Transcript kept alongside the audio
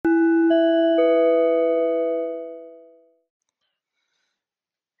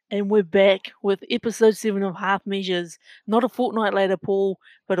And we're back with episode 7 of Half Measures. Not a fortnight later, Paul,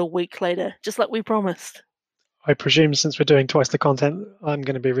 but a week later, just like we promised. I presume since we're doing twice the content, I'm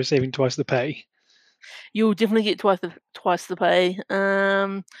going to be receiving twice the pay. You'll definitely get twice the pay.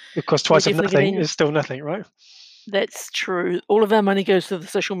 Because We're twice of definitely nothing getting is still nothing, right? that's true. All of our money goes to the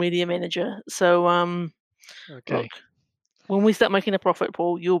social media manager. So look, Okay, when we start making a profit,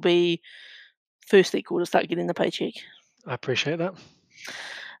 Paul, you'll be first equal to start getting the paycheck. I appreciate that.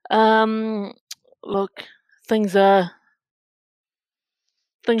 Um look, things are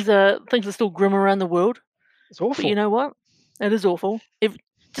things are still grim around the world, It's but you awful. know what? It is awful.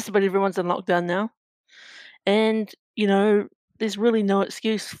 Just about everyone's in lockdown now. And, there's really no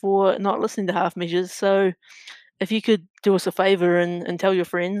excuse for not listening to Half Measures. So if you could do us a favor and tell your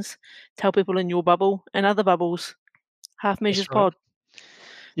friends, tell people in your bubble and other bubbles, Half That's Measures right. Pod,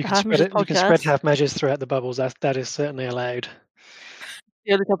 the Half Measures You can spread podcast, half measures throughout the bubbles. That is certainly allowed.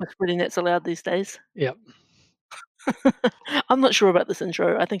 the other type of spreading that's allowed these days. Yep. I'm not sure about this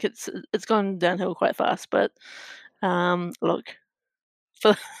intro. I think it's gone downhill quite fast, but look,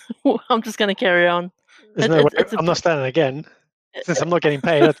 for, I'm just going to carry on. There's It, no way. it's it's a I'm not starting again. Since I'm not getting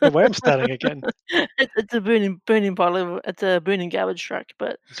paid, that's no way I'm starting again. it's a burning pile of it's a burning garbage truck,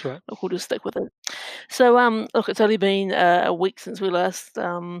 but That's right. look, we'll just stick with it. So, look, it's only been a week since we last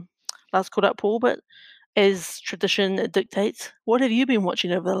caught up, Paul. But as tradition dictates, what have you been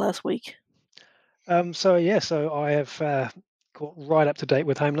watching over the last week? So I have caught right up to date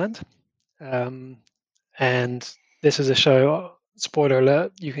with Homeland, um, and this is a show. Spoiler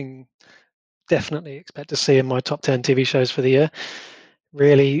alert: you can definitely expect to see in my top 10 TV shows for the year.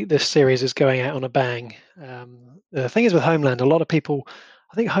 Really, this series is going out on a bang. The thing is with Homeland, a lot of people,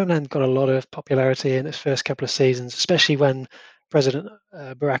 I think Homeland got a lot of popularity in its first couple of seasons, especially when President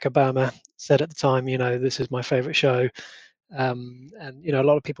Barack Obama said at the time, this is my favorite show. And a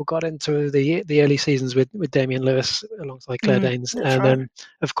lot of people got into the early seasons with Damian Lewis alongside Claire Danes, That's and right. then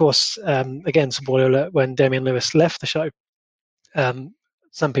of course, again, spoiler alert, when Damian Lewis left the show, um,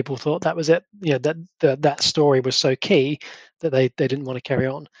 some people thought that was it. That story was so key that they didn't want to carry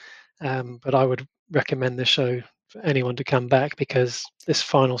on. But I would recommend this show for anyone to come back because this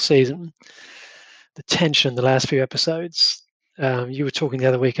final season, the tension, the last few episodes. You were talking the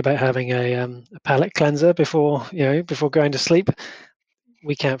other week about having a palate cleanser before going to sleep.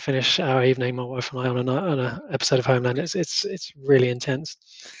 We can't finish our evening, my wife and I, on a episode of Homeland. It's really intense.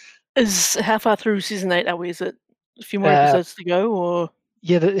 Is how far through season 8 are we? Is it a few more Uh, episodes to go, or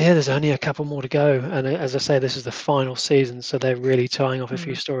Yeah, there's only a couple more to go, and as I say, this is the final season, so they're really tying off a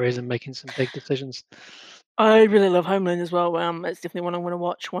few mm. stories and making some big decisions. I really love Homeland as well. It's definitely one I want to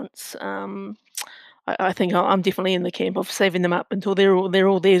watch once. I think I'm definitely in the camp of saving them up until they're all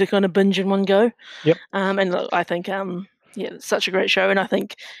there to kind of binge in one go. Yep. And look, I think yeah, it's such a great show, and I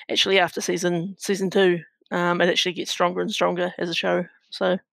think actually after season 2, it actually gets stronger and stronger as a show.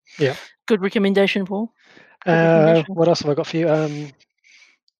 So Yeah. good recommendation, Paul. Good recommendation. What else have I got for you?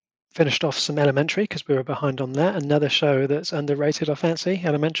 Finished off some Elementary because we were behind on that. Another show that's underrated, I fancy.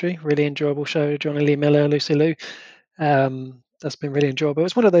 Elementary, really enjoyable show. Johnny Lee Miller, Lucy Liu. That's been really enjoyable.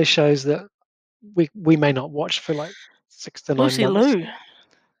 It's one of those shows that we may not watch for like 6 to 9 Lucy months. Liu.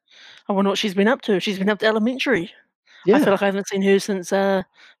 I wonder what she's been up to. She's been up to Elementary. I feel Yeah, like I haven't seen her since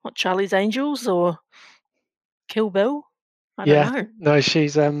what, Charlie's Angels or Kill Bill. I don't yeah. know. No,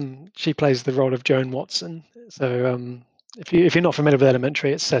 she plays the role of Joan Watson. So if you're not familiar with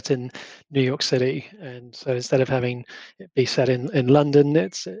Elementary, it's set in New York City, and so instead of having it be set in London,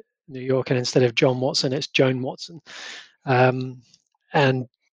 it's New York, and instead of John Watson, it's Joan Watson. Um, and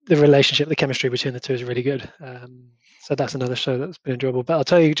the relationship, the chemistry between the two is really good. So that's another show that's been enjoyable. But I'll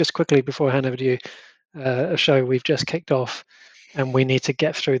tell you just quickly before I hand over to you, a show we've just kicked off, and we need to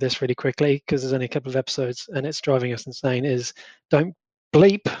get through this really quickly because there's only a couple of episodes, and it's driving us insane. Is Don't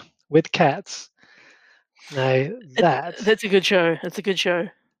Bleep with Cats. Now It, that that's a good show. It's a good show.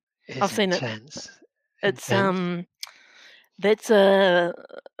 I've is seen it. intense, It's intense. that's a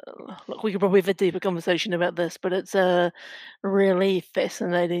look. We could probably have a deeper conversation about this, but it's really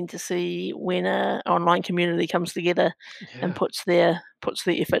fascinating to see when a online community comes together and Yeah, puts their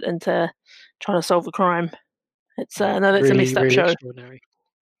effort into trying to solve a crime. It's yeah, no, that's a really, messed up really show. extraordinary.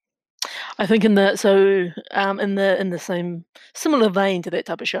 I think in the same similar vein to that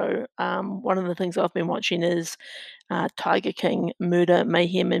type of show, one of the things I've been watching is Tiger King: Murder,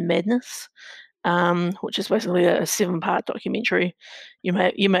 Mayhem, and Madness, which is basically a 7-part documentary. You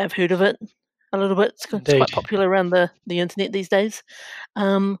may have heard of it a little bit. It's Indeed. quite popular around the internet these days.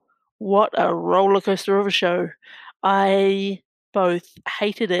 Um, what a roller coaster of a show! I both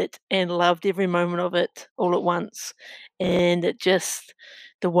hated it and loved every moment of it all at once, and it just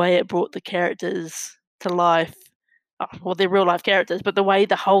the way it brought the characters to life. Well, they're real life characters, but the way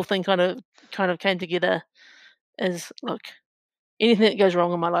the whole thing kind of came together is look. Anything that goes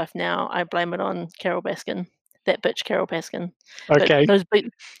wrong in my life now, I blame it on Carol Baskin. That bitch, Carol Baskin. But Okay. those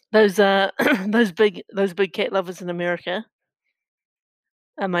those big cat lovers in America,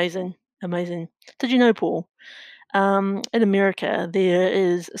 amazing, amazing. Did you know, Paul? In America, there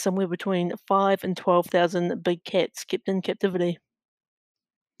is somewhere between 5 and 12,000 big cats kept in captivity.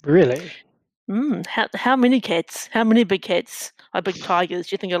 Really? How many cats? How many big cats? Like big tigers?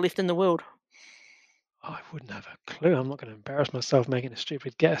 Do you think are left in the world? I wouldn't have a clue. I'm not going to embarrass myself making a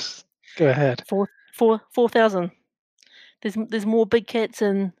stupid guess. Go ahead. 4,000. There's more big cats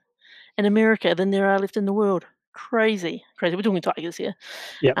in America than there are left in the world. Crazy, crazy. We're talking tigers here.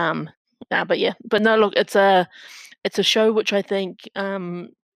 Yep. Um, but yeah, but no, look, it's a show which I think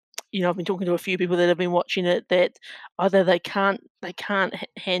I've been talking to a few people that have been watching it that either they can't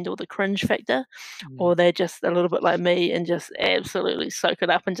handle the cringe factor, Mm. or they're just a little bit like me and just absolutely soak it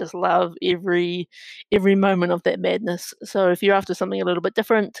up and just love every moment of that madness. So if you're after something a little bit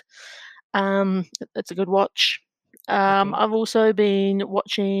different, it's a good watch. Okay. I've also been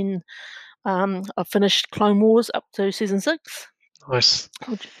watching I've finished Clone Wars up to season 6, Nice.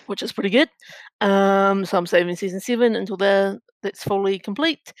 which is pretty good. So I'm saving season 7 until that's fully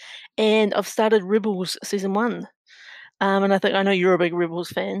complete, and I've started Rebels season 1. And I know you're a big Rebels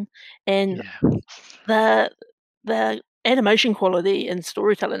fan, and Yeah. the the animation quality and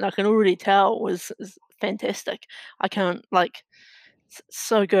storytelling I can already tell was is fantastic. I can't like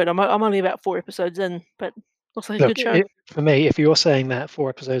so good. I'm only about 4 episodes in, but looks like a Look, good show. for me, if you're saying that 4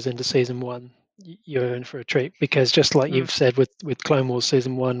 episodes into season one, you're in for a treat because just like Mm, you've said with Clone Wars,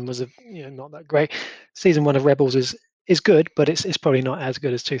 season one was not that great. Season one of Rebels is good, but it's probably not as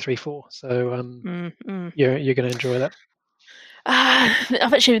good as 2, 3, 4. So mm. you're going to enjoy that.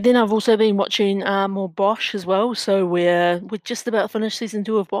 I've also been watching more Bosch as well. So we're just about finished season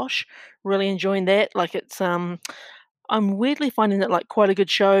 2 of Bosch. Really enjoying that. Like I'm weirdly finding it like quite a good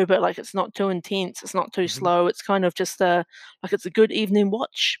show, but like it's not too intense, it's not too Hmm. slow. It's kind of just like it's a good evening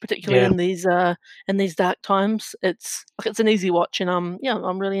watch, particularly Yeah. in these dark times. It's like it's an easy watch, and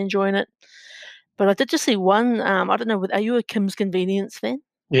I'm really enjoying it. But I did just see one. I don't know. Are you a Kim's Convenience fan of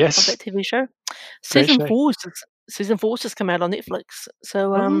Yes. that TV show? Great Season show. four, season 4's just come out on Netflix.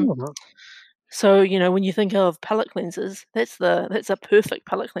 So Oh, when you think of palate cleansers, that's a perfect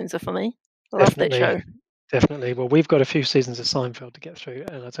palate cleanser for me. Love that definitely. show. Definitely. Well, we've got a few seasons of Seinfeld to get through,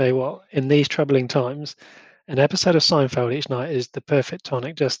 and I tell you what, in these troubling times, an episode of Seinfeld each night is the perfect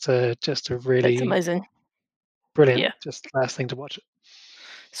tonic just to That's really amazing. brilliant. Yeah. Just last thing to watch.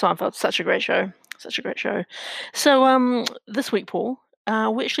 Seinfeld, such a great show, such a great show. So, this week, Paul,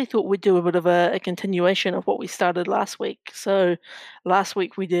 we actually thought we'd do a bit of a continuation of what we started last week. So, last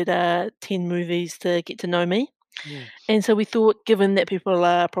week we did 10 movies to get to know me. Mm. And so we thought, given that people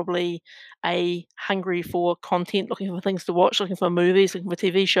are probably hungry for content, looking for things to watch, looking for movies, looking for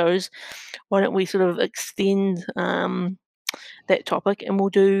TV shows, why don't we sort of extend that topic and we'll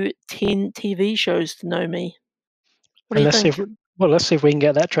do 10 TV shows to know me? What do And you let's see think? if let's see if we can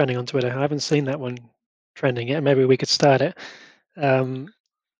get that trending on Twitter. I haven't seen that one trending yet. Maybe we could start it. Um,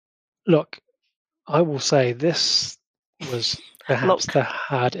 Look, I will say this was perhaps Look, the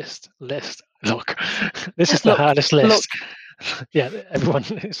hardest list. Look, this is the look, hardest look, list. Yeah, everyone,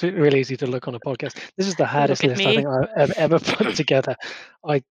 it's really easy to look on a podcast. This is the hardest look at list I me. think I've ever put together.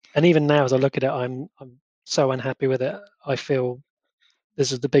 I and even now as I look at it, I'm so unhappy with it. I feel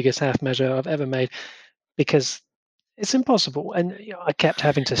this is the biggest half measure I've ever made because it's impossible. And I kept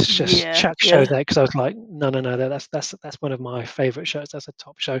having to just Yeah, chuck shows yeah. out because I was like, no, no, no, that's one of my favorite shows. That's a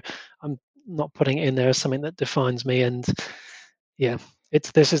top show. I'm not putting it in there as something that defines me. And yeah,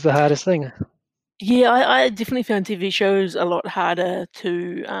 this is the hardest thing. Yeah, I definitely found TV shows a lot harder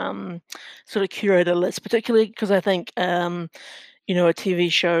to sort of curate a list, particularly because I think a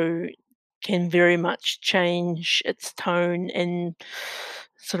TV show can very much change its tone and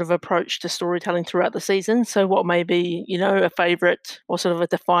sort of approach to storytelling throughout the season. So what may be, a favorite or sort of a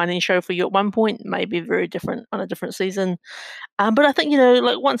defining show for you at one point may be very different on a different season. But I think,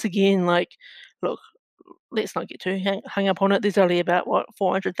 like once again, like look, let's not get too hung up on it. There's only about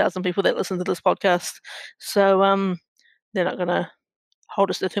 400,000 people that listen to this podcast, so they're not gonna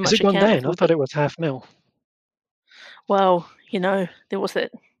hold us to too Has much it gone account if down? I we thought it was half mil. well, there was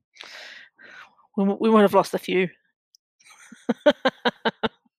that we might have lost a few.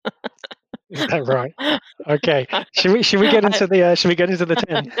 Is that right? Okay. Should we get I into the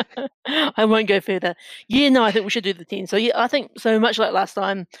 10? I won't go further. Yeah, no, I think we should do the 10. So, yeah, I think so much like last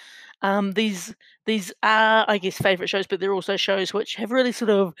time, These are, I guess, favorite shows, but they're also shows which have really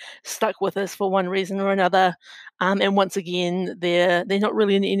sort of stuck with us for one reason or another. And once again, they're not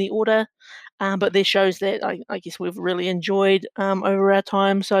really in any order, but they're shows that I guess we've really enjoyed over our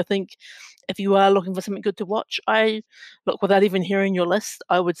time. So I think if you are looking for something good to watch, I look without even hearing your list,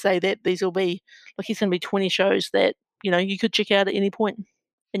 I would say that these will be like it's going to be 20 shows that you could check out at any point,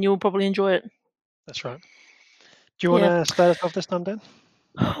 and you'll probably enjoy it. That's right. Do you want Yeah. to start us off this time, Dan?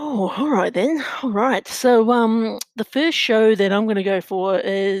 Oh, all right then. All right. So, the first show that I'm going to go for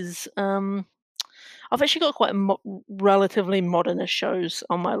is I've actually got quite relatively modernist shows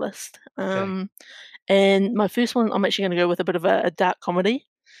on my list. Okay. And my first one, I'm actually going to go with a bit of a dark comedy,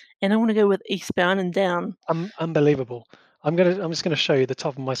 and I want to go with Eastbound and Down. Unbelievable. I'm just gonna show you the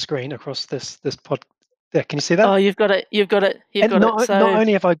top of my screen across this pod. There, can you see that? Oh, you've got it. You've got it. You've And got it. not So,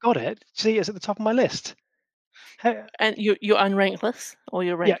 only have I got it, see, it's at the top of my list. How, and your unranked list or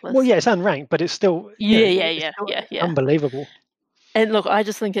your yeah, ranked well, list? yeah, it's unranked, but it's still, Yeah, yeah, it's yeah, still yeah, yeah. unbelievable. And look, I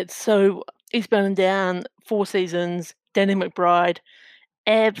just think it's so Eastbound and Down, 4 seasons, Danny McBride,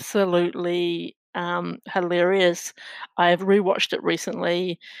 absolutely, hilarious. I've rewatched it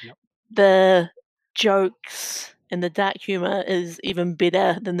recently. Yep. The jokes and the dark humor is even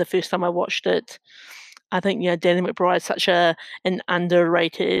better than the first time I watched it. I think, Danny McBride's such an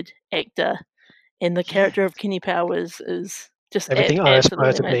underrated actor, and the Yeah, character of Kenny Powers is just everything I aspire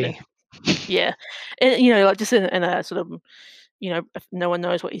absolutely to amazing. be. Yeah. And, like, just in a sort of, if no one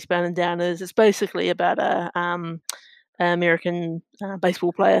knows what Eastbound and Down is, it's basically about American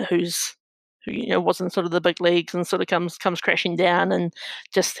baseball player who was in sort of the big leagues and sort of comes crashing down, and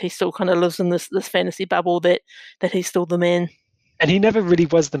just he still kind of lives in this fantasy bubble that he's still the man. And he never really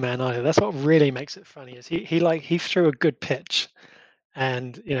was the man either. That's what really makes it funny. Is he threw a good pitch,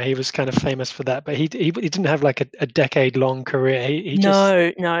 and he was kind of famous for that. But he didn't have like a decade long career. He just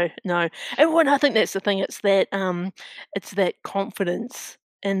No, no, no. And I think that's the thing. It's that confidence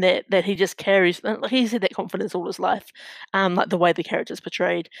and that he just carries. Like he's had that confidence all his life, like the way the character's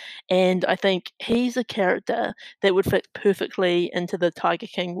portrayed. And I think he's a character that would fit perfectly into the Tiger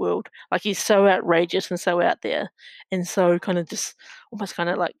King world. Like he's so outrageous and so out there, and so kind of just almost kind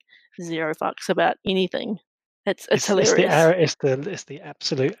of like zero fucks about anything. It's hilarious. it's the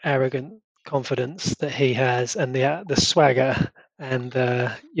absolute arrogant confidence that he has, and the swagger, and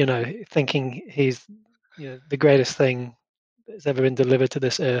thinking he's the greatest thing that's ever been delivered to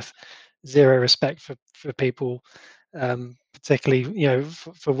this earth. Zero respect for people, particularly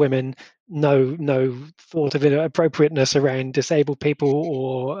for women. No thought of appropriateness around disabled people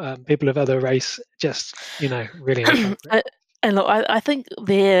or people of other race. Just really inappropriate. I and look, I think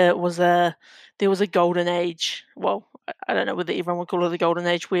there was a golden age. Well, I don't know whether everyone would call it a golden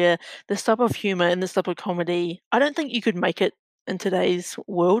age where this type of humor and this type of comedy, I don't think you could make it in today's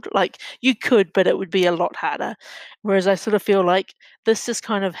world. Like you could, but it would be a lot harder. Whereas I sort of feel like this just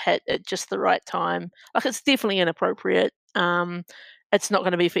kind of hit at just the right time. Like it's definitely inappropriate. It's not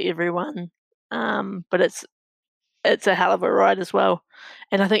going to be for everyone. But it's a hell of a ride as well.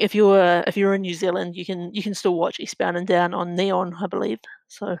 And I think if you're in New Zealand, you can still watch Eastbound and Down on Neon, I believe.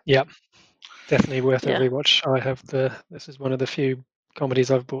 So, Yeah, definitely worth a yeah. rewatch. This is one of the few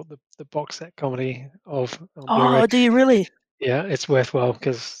comedies I've bought the box set comedy of on Blu-ray. Oh, do you really? Yeah, it's worthwhile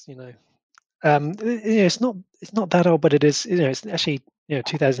because it's not that old, but it is. It's actually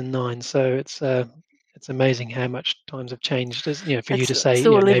 2009, so it's amazing how much times have changed. For you It's to say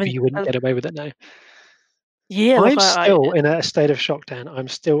still maybe 11. you wouldn't get away with it now. Yeah, look, I'm I still in a state of shock, Dan. I'm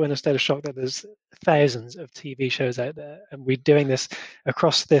still in a state of shock that there's thousands of TV shows out there, and we're doing this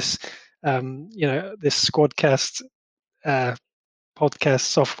across this Squadcast uh, podcast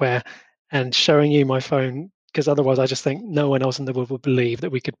software, and showing you my phone, because otherwise I just think no one else in the world would believe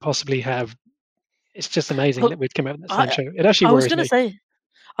that we could possibly have. It's just amazing look, that we'd come out with the same I show. It actually I was worries gonna me.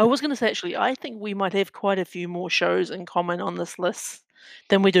 say actually, I think we might have quite a few more shows in common on this list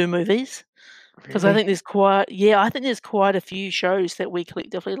than we do movies. 'Cause I Really? think there's quite yeah, I think there's quite a few shows that we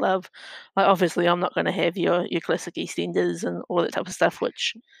collectively love. Like, obviously, I'm not gonna have your classic EastEnders and all that type of stuff,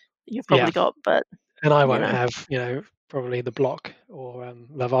 which you've Yeah, probably got, but, and I you won't know. have probably The Block or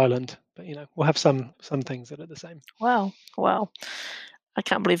Love Island, but we'll have some things that are the same. Wow, wow. I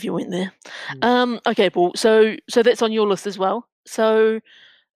can't believe you went there. Mm. Okay, Paul, so that's on your list as well. So,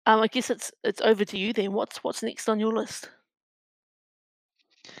 I guess it's over to you then. What's next on your list?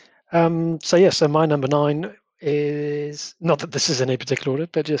 So my number 9 is not that this is in any particular order,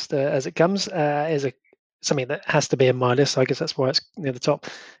 but just as it comes, is a something that has to be in my list. So I guess that's why it's near the top.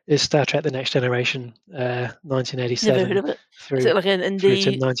 Is Star Trek: The Next Generation, Never heard 1987 of it. Is through it like an through to indie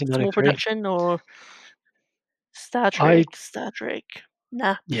small 1993. production or Star I Trek, Star Trek?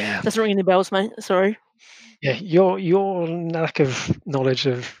 Nah, Yeah, doesn't ring any bells, mate. Sorry. yeah. Your lack of knowledge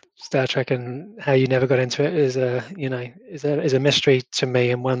of Star Trek and how you never got into it is a is a mystery to me,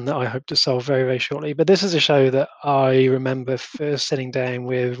 and one that I hope to solve very very shortly. But this is a show that I remember first sitting down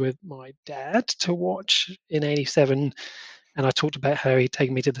with my dad to watch in '87, and I talked about how he'd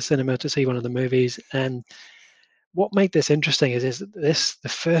taken me to the cinema to see one of the movies. And what made this interesting is that the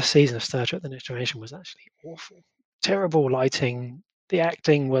first season of Star Trek: The Next Generation was actually awful, terrible lighting. The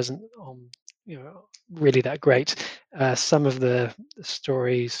acting wasn't really that great. Some of the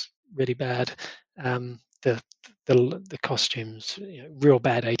stories really bad. The the costumes, real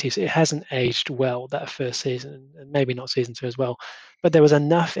bad 80s. It hasn't aged well, that first season, and maybe not season two as well. But there was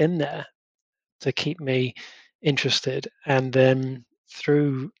enough in there to keep me interested. And then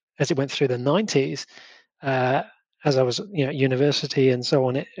through as it went through the 90s, uh, as I was at university and so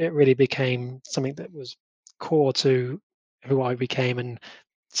on, it really became something that was core to who I became. And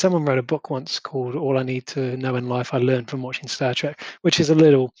someone wrote a book once called "All I Need to Know in Life I Learned from Watching Star Trek," which is a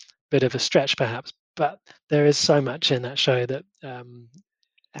little bit of a stretch perhaps, but there is so much in that show that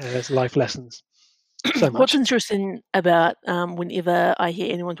has life lessons. So What's much. interesting about whenever I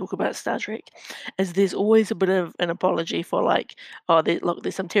hear anyone talk about Star Trek is there's always a bit of an apology for like, oh, look,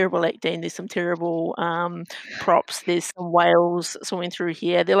 there's some terrible acting, there's some terrible props, there's some whales swimming through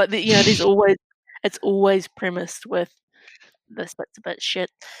here. They're like, there's always it's always premised with this bit's a bit shit,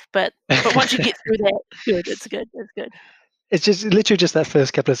 but once you get through that, it's good. It's good. It's good. It's just literally just that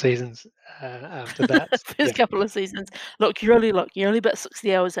first couple of seasons. After that, yeah. First couple of seasons. Look, you're only about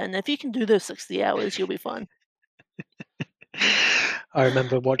 60 hours in. If you can do those 60 hours, you'll be fine. I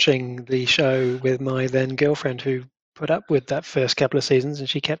remember watching the show with my then girlfriend who put up with that first couple of seasons, and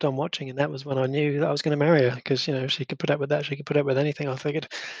she kept on watching, and that was when I knew that I was going to marry her because she could put up with that. She could put up with anything. I figured.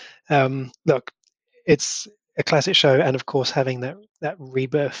 Look, it's a classic show, and of course, having that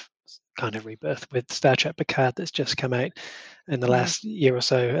rebirth kind of rebirth with Star Trek Picard that's just come out in the Mm. last year or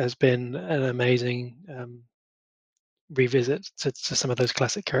so has been an amazing revisit to some of those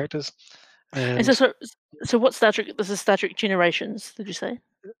classic characters. And so, And so what Star Trek? This is Star Trek Generations. Did you say?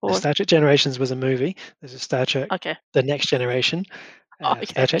 Or Star Trek Generations was a movie. There's a Star Trek okay, The Next Generation. okay,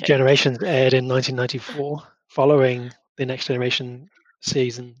 Star Trek okay. Generations aired in 1994, following The Next Generation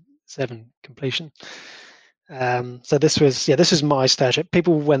season 7 completion. So this is my Star Trek.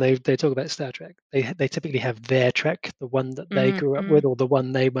 People, when they talk about Star Trek, they typically have their Trek, the one that they grew up Mm. with, or the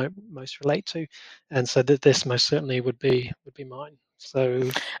one they most relate to, and so this most certainly would be mine. So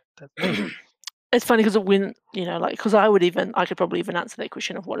that's me. It's funny because when like, because I could probably even answer that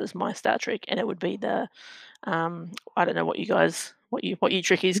question of what is my Star Trek, and it would be the I don't know what you guys, what you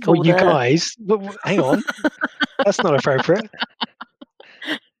Trekkies Well, call you the guys, hang on, that's not appropriate.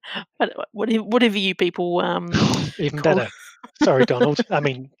 whatever you people Even call better. Sorry, Donald. I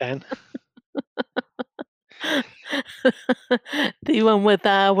mean, Dan. the one with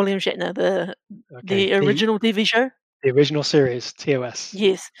William Shatner, Okay, the original TV show. the original series, TOS.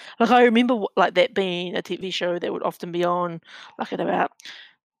 Yes. Like, I remember like, that being a TV show that would often be on, like, at about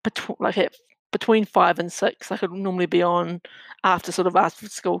at between 5 and 6. Like, it would normally be on after sort of after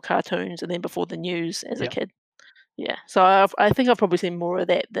school cartoons and then before the news as a Yeah, kid. Yeah. So, I think I've probably seen more of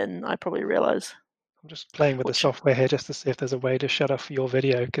that than I probably realise, I'm just playing with the which software here just to see if there's a way to shut off your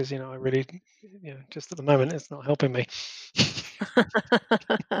video because I really, just at the moment it's not helping me.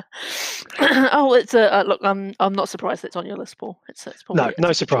 Oh, it's a look, I'm not surprised it's on your list, Paul. It's No, probably it's no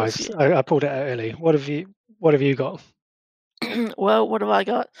a good choice for surprise. you. I pulled it out early. What have you got? Well, what have I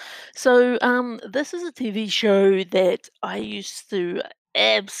got? So, this is a TV show that I used to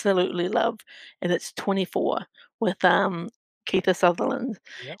absolutely love, and it's 24 with Keith Sutherland.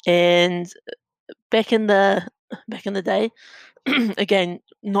 Yeah, And back in the day, again,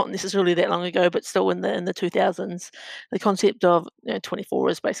 not necessarily that long ago, but still in the 2000s, the concept of 24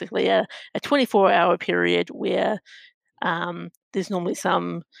 is basically a 24-hour period where there's normally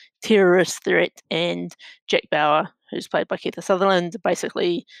some terrorist threat, and Jack Bauer, who's played by Kiefer Sutherland,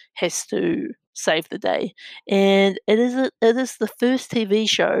 basically has to save the day. And it is the first TV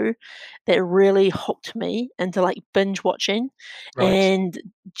show that really hooked me into like binge watching, right. and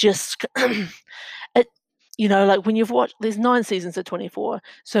just it like when you've watched, there's 9 seasons of 24,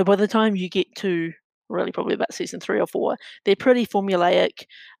 so by the time you get to really probably about season 3 or 4, they're pretty formulaic.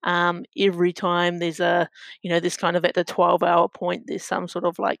 Every time there's this kind of at the 12-hour point, there's some sort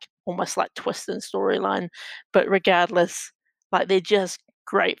of like almost like twist in storyline, but regardless, like they're just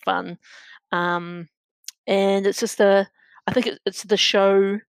great fun. Um, and it's just I think it's the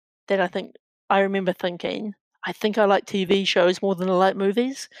show that I remember thinking, I think I like TV shows more than I like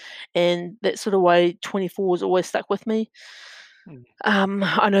movies, and that sort of way 24 has always stuck with me. Mm.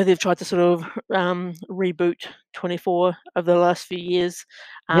 I know they've tried to sort of reboot 24 over the last few years,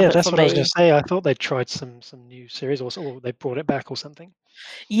 Yeah, but for that's what I was gonna me, say. I thought they'd tried some new series or they brought it back or something.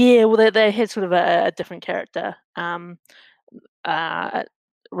 yeah, well, they had sort of a different character, uh,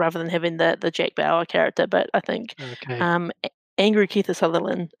 rather than having the Jack Bauer character. But I think Okay. Angry Keith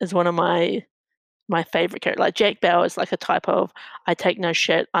Sutherland is one of my favorite character. Like Jack Bauer is like a type of I take no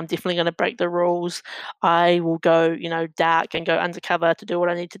shit. I'm definitely going to break the rules. I will go, dark and go undercover to do what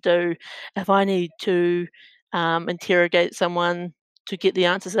I need to do. If I need to interrogate someone to get the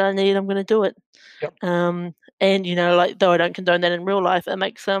answers that I need, I'm going to do it. Yep. And like though I don't condone that in real life, it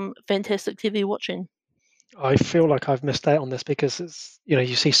makes some fantastic TV watching. I feel like I've missed out on this because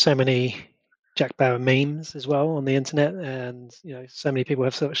you see so many Jack Bauer memes as well on the internet, and so many people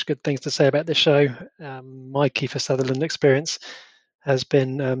have such good things to say about this show. My Kiefer Sutherland experience has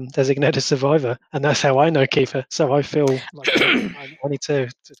been designated survivor, and that's how I know Kiefer. So I feel like I need to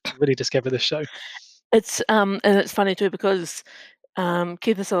really discover this show. And it's funny too because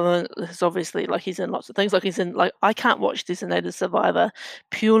Kiefer Sutherland is obviously like he's in lots of things. Like he's in like I can't watch Designated Survivor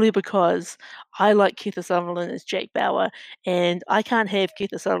purely because I like Kiefer Sutherland as Jack Bauer, and I can't have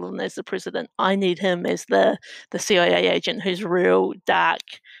Kiefer Sutherland as the president. I need him as the CIA agent who's real dark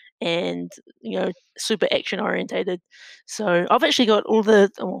and super action orientated. So I've actually got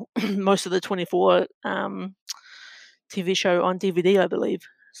all most of the 24 TV show on DVD, I believe.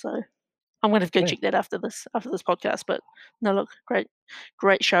 So I'm gonna go Okay. check that after this podcast. But no, look,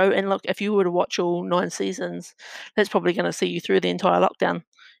 great show. And look, if you were to watch all 9 seasons, that's probably gonna see you through the entire lockdown,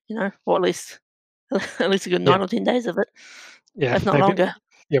 or at least at least a good Yeah, 9 or 10 days of it, yeah, if not maybe. longer.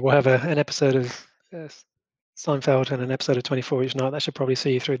 Yeah, we'll have an episode of Seinfeld and an episode of 24 each night. That should probably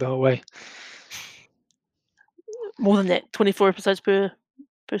see you through the whole way. More than that, 24 episodes per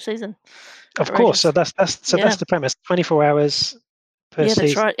season. Of course. So Outrageous. that's Yeah, the premise. 24 hours per yeah, that's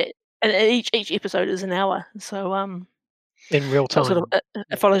season right. And each episode is an hour, so in real so it sort of time. it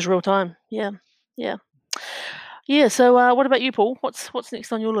Yeah. follows real time. Yeah, yeah, yeah. So what about you, Paul? What's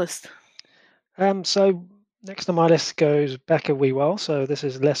next on your list? So next on my list goes back a wee while. So this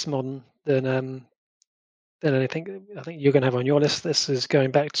is less modern than anything I think you're going to have on your list. This is going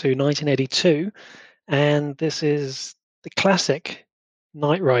back to 1982, and this is the classic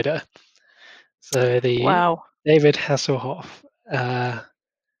Knight Rider. So the Wow. David Hasselhoff. Uh,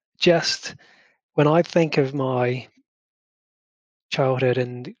 just when I think of my childhood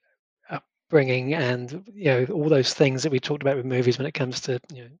and upbringing, and all those things that we talked about with movies when it comes to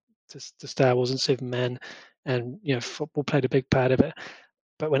to Star Wars and Superman, and football played a big part of it.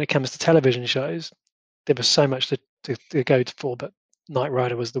 But when it comes to television shows, there was so much to go for. But Knight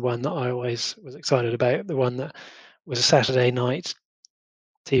Rider was the one that I always was excited about. The one that was a Saturday night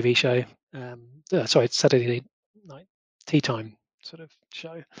TV show. Sorry, Saturday night tea time sort of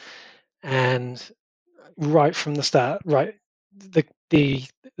show, and right from the start, right, the the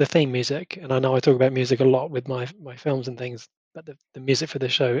the theme music, and I know I talk about music a lot with my films and things, but the music for the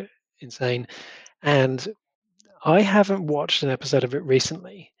show, insane. And I haven't watched an episode of it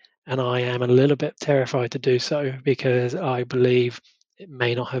recently, and I am a little bit terrified to do so because I believe it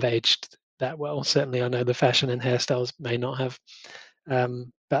may not have aged that well. Certainly, I know the fashion and hairstyles may not have,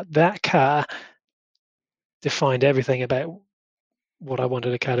 but that car defined everything about what I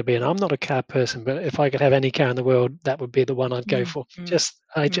wanted a car to be. And I'm not a car person, but if I could have any car in the world, that would be the one I'd go Mm, for. mm,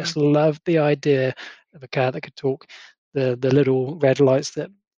 I mm. just love the idea of a car that could talk. The little red lights that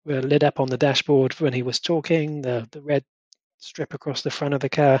were lit up on the dashboard when he was talking, the red strip across the front of the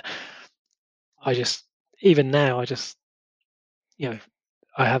car. I just even now you know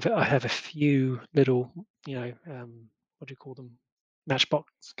I have a few little what do you call them,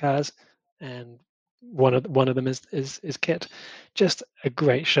 matchbox cars, and one of them is Kit. Just a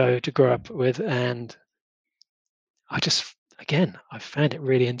great show to grow up with, and I just again I found it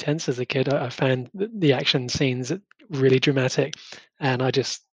really intense as a kid. I found the action scenes really dramatic, and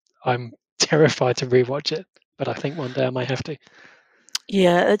I'm terrified to rewatch it. But I think one day I might have to.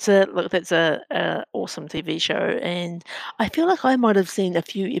 Yeah, that's a awesome TV show, and I feel like I might have seen a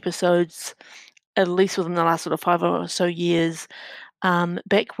few episodes at least within the last sort of 5 or so years.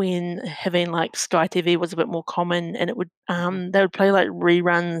 Back when having like Sky TV was a bit more common, and it would Mhm. they would play like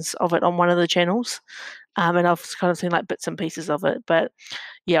reruns of it on one of the channels. And I've kind of seen like bits and pieces of it, but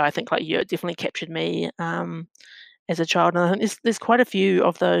yeah, I think like you, it definitely captured me as a child, and I think there's quite a few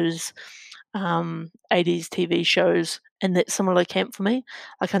of those 80s TV shows in that similar camp for me.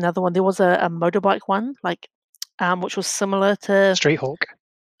 Like another one, there was a motorbike one, like which was similar to Street Hawk.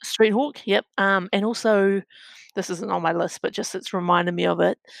 Street Hawk. Yep. And also, this isn't on my list, but just it's reminded me of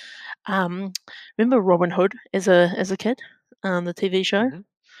it. Um, remember Robin Hood as a kid? the TV show.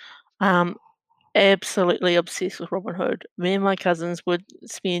 Hmm. Um, Absolutely obsessed with Robin Hood. Me and my cousins would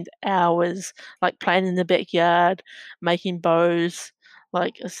spend hours, like, playing in the backyard, making bows,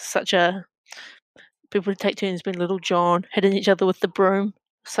 like, it's such a people would take turns being Little John, hitting each other with the broom.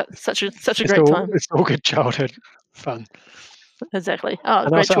 Such a It's great all time. it's all good childhood fun. Exactly. Oh, And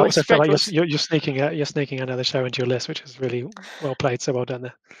great also, I also choice, feel great like choice. you're sneaking another show into your list, which is really well played. So well done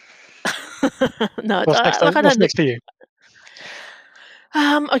there. No, What's next like, on? I What's don't next for you?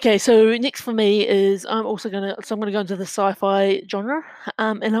 okay, so next for me is I'm gonna go into the sci-fi genre,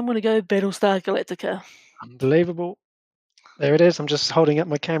 and I'm gonna go Battlestar Galactica. Unbelievable. There it is. I'm just holding up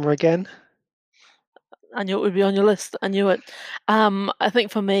my camera again. I knew it would be on your list. I knew it. I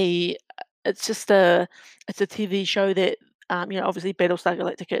think for me, it's just it's a TV show that obviously Battlestar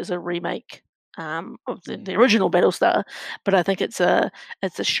Galactica is a remake of the, Mm, the original Battlestar, but I think it's a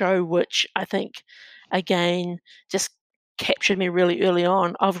show which I think again just captured me really early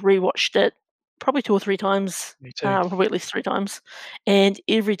on. I've rewatched it probably two or three times, me too. probably at least three times, and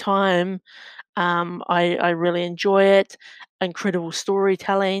every time I really enjoy it. Incredible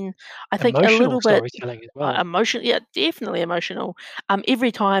storytelling. I think a Emotional little bit storytelling as well. emotion. Yeah, definitely emotional.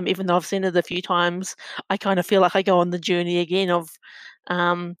 Every time, even though I've seen it a few times, I kind of feel like I go on the journey again of,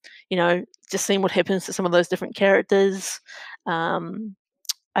 um, just seeing what happens to some of those different characters. Um,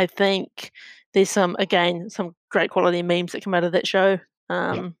 I think there's some great quality memes that come out of that show.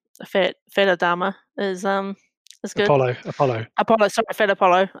 Yeah. Fat Adama is good. Apollo. Apollo, sorry, Fat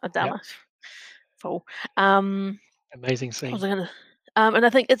Apollo Yeah. Adama. Full. Um, Amazing what was scene. I gonna and I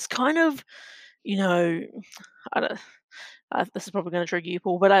think it's kind of, you know, I don't this is probably gonna trigger you,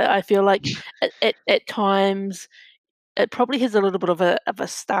 Paul, but I feel like at times it probably has a little bit of a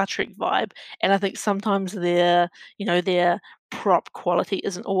Star Trek vibe, and I think sometimes their prop quality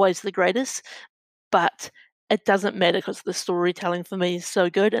isn't always the greatest, but it doesn't matter because the storytelling for me is so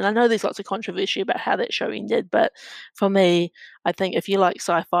good, and I know there's lots of controversy about how that show ended, but for me, I think if you like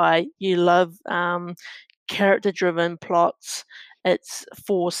sci-fi, you love, character-driven plots, it's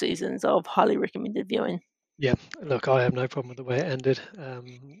 4 seasons of highly recommended viewing. Yeah. Look, I have no problem with the way it ended.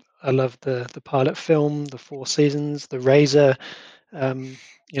 I love the pilot film, the 4 seasons, the Razor. Um,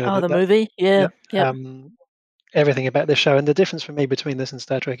 Oh, that the that movie? Yeah, yeah. yep. Um, Everything about this show, and the difference for me between this and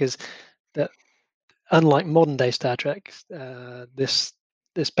Star Trek is that unlike modern day Star Trek, this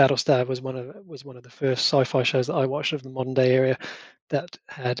Battlestar was one of the first sci-fi shows that I watched of the modern day era that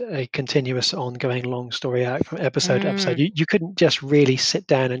had a continuous, ongoing, long story arc from episode to episode. Mm. You couldn't just really sit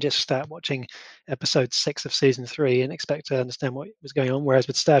down and just start watching episode 6 of season 3 and expect to understand what was going on. Whereas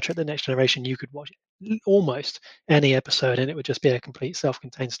with Star Trek: The Next Generation, you could watch almost any episode and it would just be a complete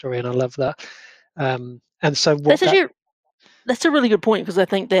self-contained story, and I love that. And so what That's that actually That's a really good point because I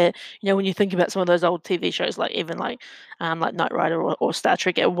think that, when you think about some of those old TV shows, like even like Knight Rider or Star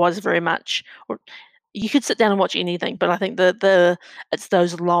Trek, it was very much, or you could sit down and watch anything, but I think the it's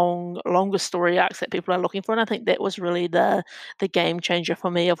those longer story arcs that people are looking for, and I think that was really the game changer for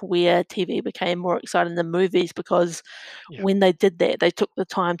me of where TV became more exciting than movies because yeah, when they did that, they took the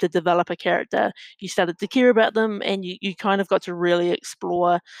time to develop a character. You started to care about them, and you kind of got to really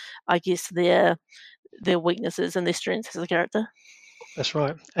explore, I guess, their weaknesses and their strengths as a character. that's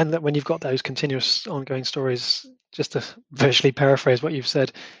right. And that when you've got those continuous ongoing stories, just to virtually paraphrase what you've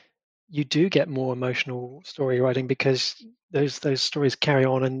said, you do get more emotional story writing because those stories carry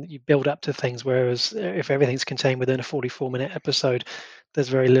on and you build up to things. Whereas if everything's contained within a 44-minute episode, there's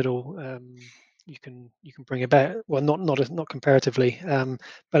very little you can bring about. Well, not comparatively,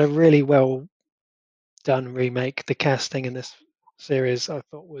 but a really well done remake. The casting in this series I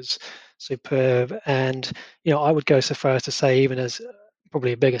thought was superb, and I would go so far as to say, even as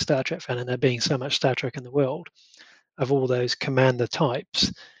probably a bigger Star Trek fan, and there being so much Star Trek in the world, of all those commander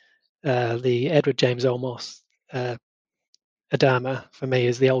types, the Edward James Olmos uh, Adama for me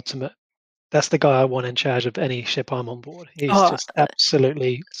is the ultimate. That's the guy I want in charge of any ship I'm on board. He's Oh, just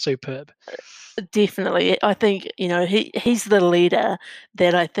absolutely superb. definitely. I think, he's the leader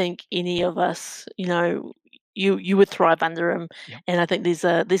that I think any of us, you would thrive under him. Yeah, And I think there's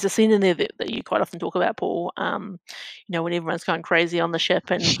a scene in there that you quite often talk about, Paul. When everyone's going crazy on the ship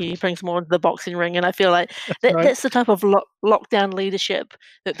and he brings them all into the boxing ring. And I feel like that's right. that's the type of lockdown leadership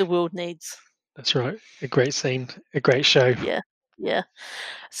that the world needs. That's right. A great scene, a great show. Yeah. Yeah.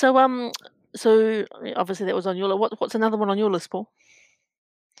 So I mean, obviously that was on your list. What's another one on your list, Paul?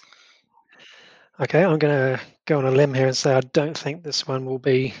 Okay, I'm going to go on a limb here and say I don't think this one will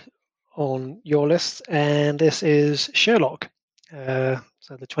be on your list, and this is Sherlock.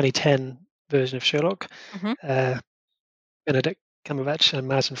 So the 2010 version of Sherlock, Hmm. uh, Benedict Cumberbatch and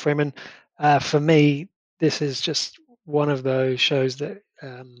Martin Freeman. For me, this is just one of those shows that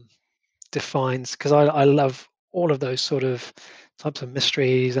defines, because I love all of those sort of types of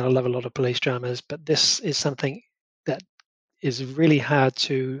mysteries, and I love a lot of police dramas. But this is something that is really hard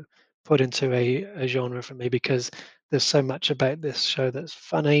to put into a genre for me, because there's so much about this show that's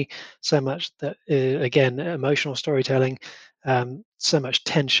funny, so much that again, emotional storytelling, so much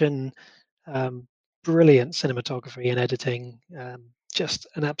tension, um, brilliant cinematography and editing, just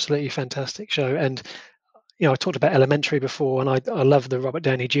an absolutely fantastic show. And I talked about Elementary before, and I love the Robert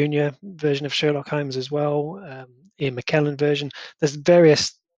Downey Jr. version of Sherlock Holmes as well, Ian McKellen version. There's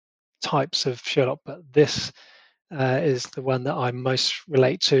various types of Sherlock, but this is the one that I most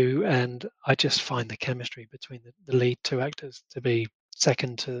relate to, and I just find the chemistry between the lead two actors to be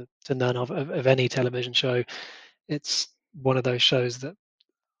second to none of any television show. It's one of those shows that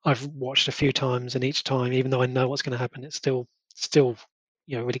I've watched a few times, and each time, even though I know what's going to happen, it's still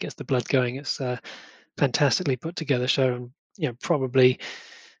really gets the blood going. It's a fantastically put together show, and probably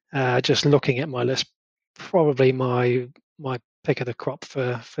just looking at my list, probably my pick of the crop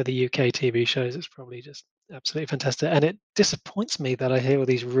for the UK TV shows. It's probably just absolutely fantastic, and it disappoints me that I hear all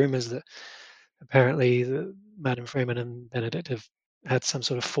these rumours that apparently Madam Freeman and Benedict have had some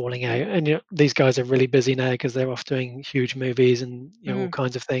sort of falling out. And these guys are really busy now because they're off doing huge movies and all Mm,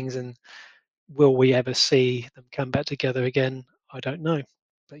 kinds of things. And will we ever see them come back together again? I don't know.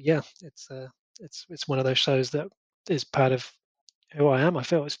 But yeah, it's one of those shows that is part of who I am. I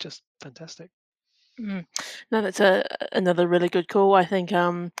feel it's just fantastic. mm. No, that's another really good call. I think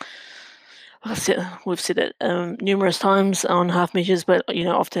we've said it numerous times on Half Measures, but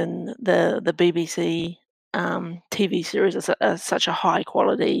often the BBC TV series is such a high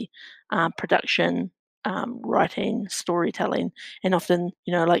quality production, writing, storytelling, and often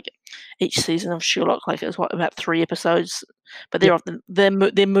like each season of Sherlock, like it's what about 3 episodes, but they're Yep, often they're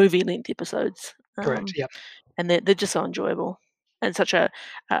movie length episodes, correct. Yep, and they're just so enjoyable, and such I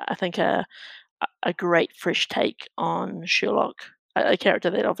think a great fresh take on Sherlock, a character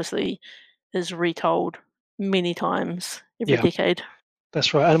that obviously is retold many times every yeah, decade.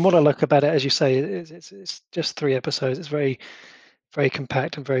 that's right. And what I like about it, as you say, is it's just 3 episodes. It's very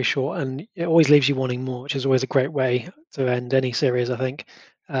compact and very short, and it always leaves you wanting more, which is always a great way to end any series, I think.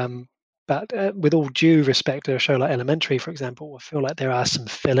 Um, but with all due respect to a show like Elementary, for example, I feel like there are some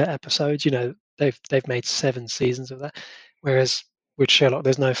filler episodes. They've made 7 seasons of that, whereas with Sherlock,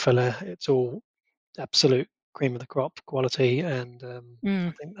 there's no filler. It's all absolute cream of the crop quality, and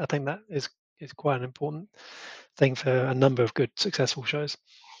Mm, I think that is quite an important thing for a number of good successful shows.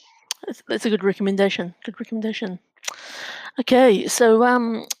 that's a good recommendation. Good recommendation. Okay, so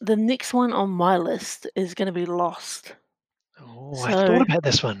the next one on my list is going to be Lost. Oh, I thought So about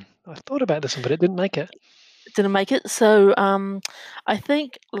this one. I thought about this one, but it didn't make it. didn't make it. So I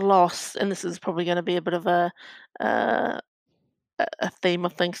think Lost, and this is probably going to be a bit of uh, a theme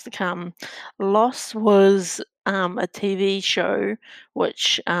of things to come. Lost was a TV show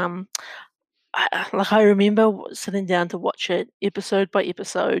which I remember sitting down to watch it episode by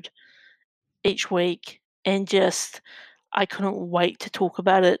episode each week, and just I couldn't wait to talk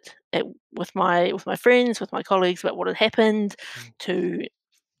about it with my friends, with my colleagues about what had happened, Mm. to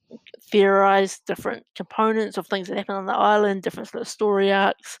theorize different components of things that happen on the island, different sort of story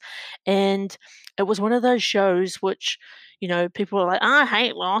arcs. And it was one of those shows which, people are like, I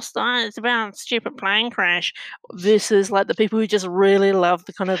hate Lost. It's about a stupid plane crash. Versus like the people who just really love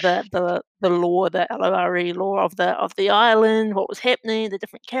the kind of the lore, the LORE lore of the island, what was happening, the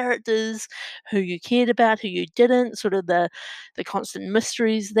different characters, who you cared about, who you didn't, sort of the constant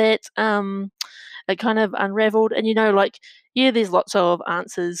mysteries that it kind of unraveled. And like, yeah, there's lots of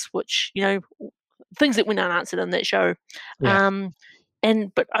answers which things that went unanswered in that show. Yeah, um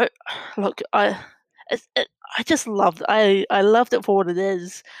and but look, it, it, I just loved I loved it for what it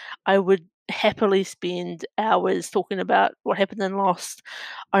is. I would happily spend hours talking about what happened in Lost.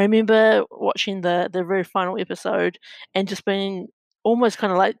 I remember watching the very final episode and just being almost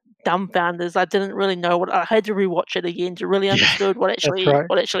kind of like dumbfounded. I didn't really know what I had to rewatch it again to really yeah, understood that's right.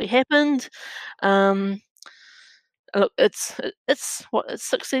 what actually happened. um Look, it's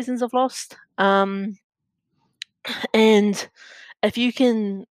 6 seasons of Lost. And if you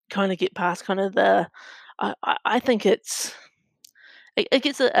can kind of get past kind of I think it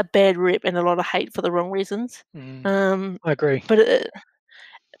gets a bad rep and a lot of hate for the wrong reasons. Mm, Um, I agree. but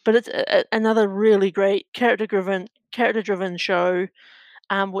it's another really great character driven show.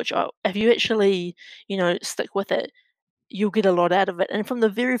 Which if you actually stick with it, you'll get a lot out of it. And from the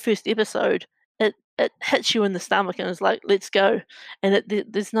very first episode, it hits you in the stomach and it's like, "Let's go." And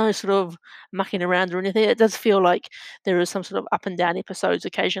there's no sort of mucking around or anything. It does feel like there is some sort of up and down episodes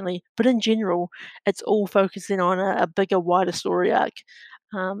occasionally, but in general, it's all focusing on a bigger, wider story arc,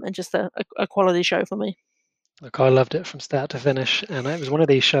 and just a quality show for me. Look, I loved it from start to finish, and it was one of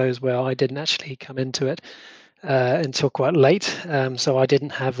these shows where I didn't actually come into it until quite late. So I didn't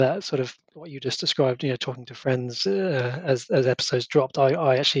have that sort of what you just described. Talking to friends as episodes dropped.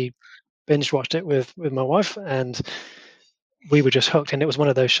 I actually binge watched it with my wife, and we were just hooked. And it was one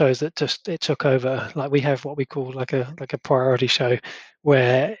of those shows that just it took over. Like we have what we call like a priority show,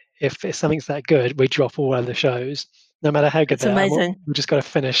 where if something's that good, we drop all other shows, no matter how good It's they are. amazing. We just got to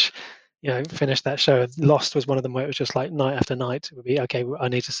finish. Finish that show. Lost was one of them where it was just like night after night. It would be okay. I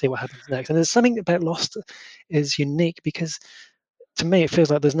need to see what happens next. And there's something about Lost is unique because to me it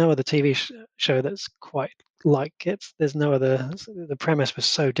feels like there's no other TV show that's quite like it. There's no other. The premise was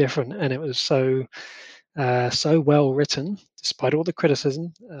so different, and it was so well written, despite all the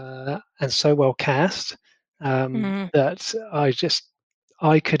criticism, and so well cast Mhm. that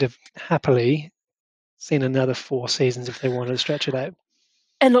I could have happily seen another 4 seasons if they wanted to stretch it out.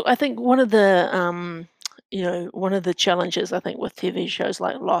 And look, I think one of the, one of the challenges I think with TV shows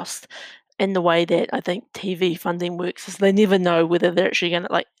like Lost, and the way that I think TV funding works is they never know whether they're actually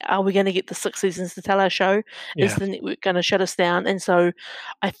gonna like, are we gonna get the 6 seasons to tell our show? Is Yeah. the network gonna shut us down? And so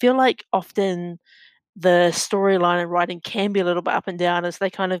I feel like often the storyline and writing can be a little bit up and down as they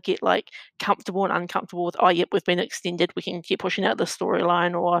kind of get like comfortable and uncomfortable with, oh, yep, we've been extended. We can keep pushing out the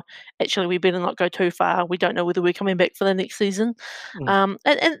storyline, or actually, we better not go too far. We don't know whether we're coming back for the next season. Mm.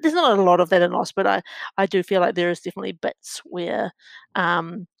 And there's not a lot of that in Lost, but I do feel like there is definitely bits where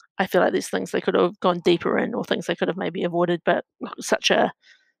I feel like there's things they could have gone deeper in, or things they could have maybe avoided. But such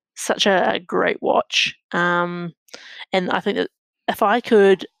a great watch. And I think that if I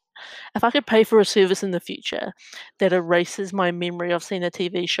could if I could pay for a service in the future that erases my memory of seeing a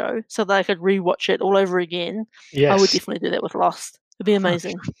TV show so that I could rewatch it all over again, I would Yes. definitely do that with Lost. It'd be Oh,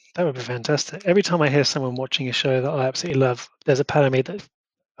 amazing. that would be fantastic. Every time I hear someone watching a show that I absolutely love, there's a part of me that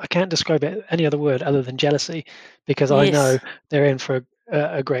I can't describe it any other word other than jealousy, because I know Yes, they're in for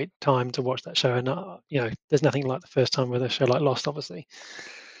a great time to watch that show. And there's nothing like the first time with a show like Lost, obviously.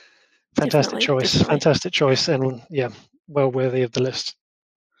 definitely, definitely. Fantastic choice, and yeah, well worthy of the list.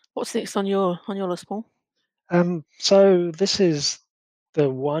 What's next on your list, Paul? So this is the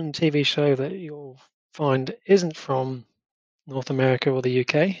one TV show that you'll find isn't from North America or the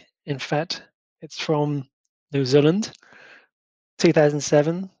UK. In fact, it's from New Zealand,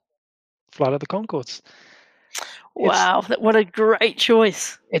 2007, Flight of the Conchords. It's Wow, what a great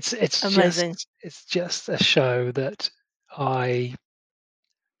choice. it's it's Amazing. just it's just a show that I,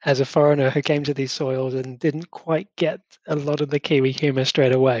 as a foreigner who came to these soils and didn't quite get a lot of the Kiwi humour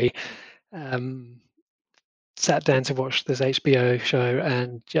straight away, um, sat down to watch this HBO show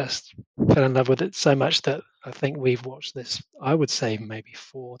and just fell in love with it so much that I think we've watched this, I would say maybe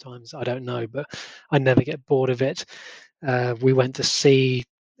 4 times. I don't know, but I never get bored of it. We went to see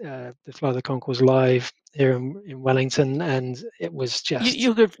the Fly of the Conchords live here in Wellington, and it was You, just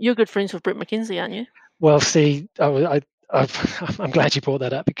you're good. You're good friends with Brett McKenzie, aren't you? well. See, I'm glad you brought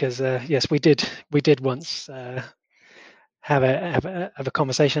that up because yes, we did once have a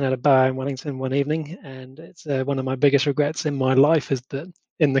conversation at a bar in Wellington one evening, and it's one of my biggest regrets in my life is that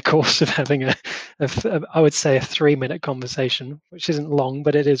in the course of having I would say a 3-minute conversation, which isn't long,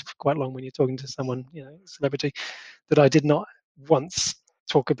 but it is quite long when you're talking to someone, a celebrity, that I did not once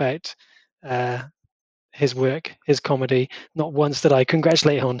talk about uh, his work, his comedy. Not once did I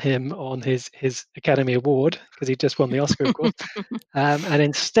congratulate on him on his Academy Award because he just won the Oscar, of course. And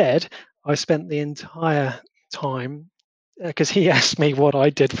instead, I spent the entire time because he asked me what I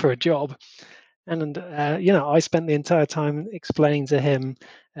did for a job, and I spent the entire time explaining to him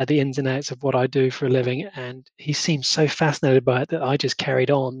the ins and outs of what I do for a living, and he seemed so fascinated by it that I just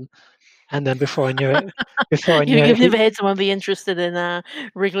carried on. And then before I you, knew it, you've never had someone be interested in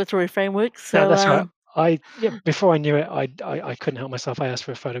regulatory frameworks, no, so that's right. Before I knew it, I couldn't help myself. I asked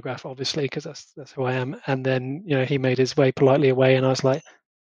for a photograph, obviously, because that's who I am. And then he made his way politely away, and I was like,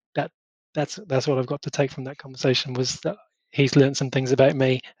 that that's what I've got to take from that conversation was that he's learned some things about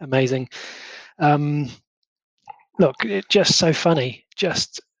me. Amazing. Um, Look, just so funny.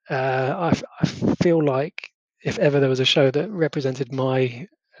 Just I feel like if ever there was a show that represented my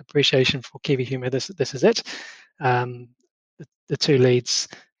appreciation for Kiwi humour, this is it. Um, the two leads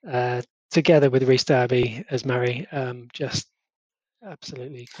uh, together with Rhys Darby as Murray, just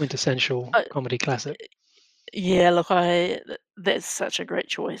absolutely quintessential uh, comedy classic. yeah, look, that's such a great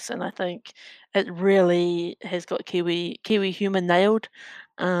choice, and I think it really has got Kiwi humour nailed.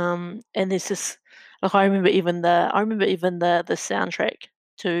 And there's this, Like, I remember even the soundtrack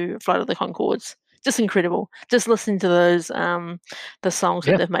to Flight of the Conchords, just incredible. Just listening to those, the songs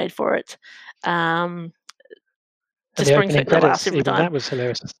that Yeah, they've made for it, um, and just the brings opening back the laughs credits, every even time. that was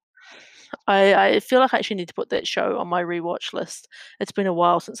hilarious. I feel like I actually need to put that show on my rewatch list. It's been a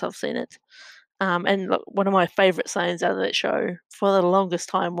while since I've seen it. And look, one of my favorite sayings out of that show for the longest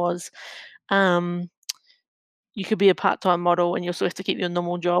time was, um, "You could be a part-time model and you'll still have to keep your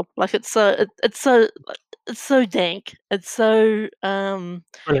normal job." Like, it's so dank. It's so,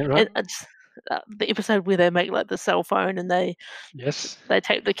 Brilliant, right? it's the episode where they make, like, the cell phone and Yes. they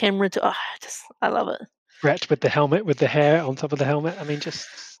take the camera to just I love it. Brett with the helmet, with the hair on top of the helmet. I mean, just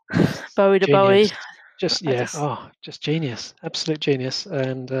Bowie to genius. Bowie, Just I yeah, just oh, just genius, absolute genius.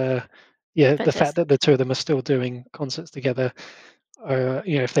 And yeah, the fact that fantastic. the two of them are still doing concerts together,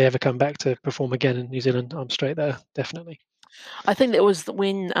 if they ever come back to perform again in New Zealand, I'm straight there, definitely. I think that was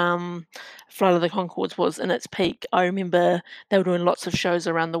when, Flight of the Conchords was in its peak. I remember they were doing lots of shows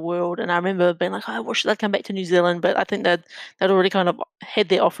around the world, and I remember being like, "I wish they'd come back to New Zealand," but I think they'd already kind of had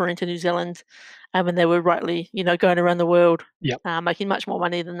their offer into New Zealand, and they were rightly, going around the world, Yeah, making much more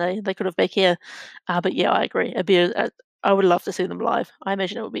money than they could have back here. But yeah, I agree. I would love to see them live. I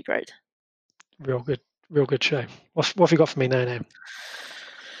imagine it would be great. real good, real good show. What have you got for me now? Now,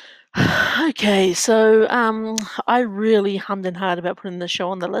 Okay, so I really hummed and hawed about putting the show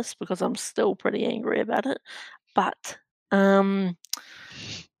on the list because I'm still pretty angry about it. But um,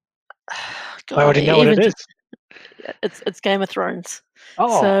 I God, already know what it even is. it's Game of Thrones.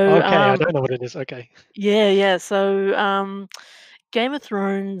 Oh, So okay. I don't know what it is. Okay, yeah, yeah. So Game of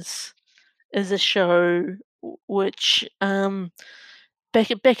Thrones is a show which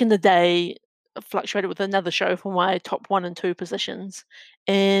back in the day fluctuated with another show for my top one and two positions,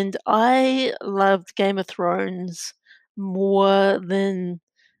 and I loved Game of Thrones more than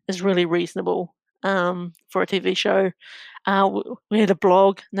is really reasonable for a TV show. We had a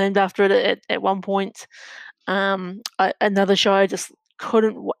blog named after it at one point. Another show I just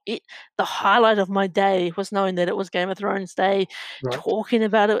couldn't. The highlight of my day was knowing that it was Game of Thrones Day, right. talking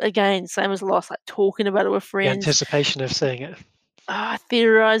about it again, same as Lost, like talking about it with The friends, anticipation of seeing it.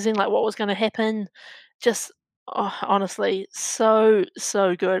 theorizing like what was going to happen. Just honestly, so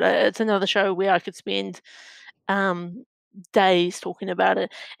good. It's another show where I could spend um, days talking about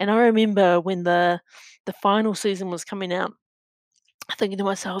it. And I remember when the final season was coming out, thinking to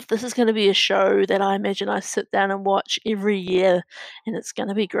myself, this is going to be a show that I imagine I sit down and watch every year, and it's going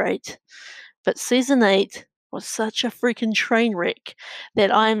to be great. But season 8 was such a freaking train wreck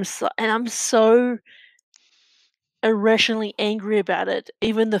that I'm so irrationally angry about it.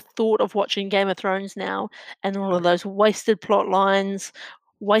 Even the thought of watching Game of Thrones now and all of those wasted plot lines,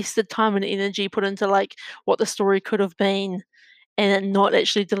 wasted time and energy put into like what the story could have been and it not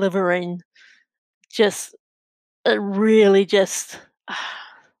actually delivering, just it really just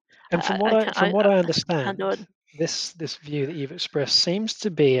And from what I I can't do understand, it. this view that you've expressed seems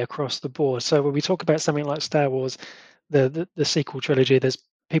to be across the board. So when we talk about something like Star Wars, the sequel trilogy, there's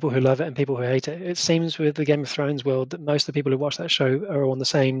people who love it and people who hate it. It seems with the Game of Thrones world that most of the people who watch that show are on the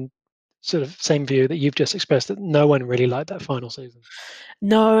same view that you've just expressed, that no one really liked that final season.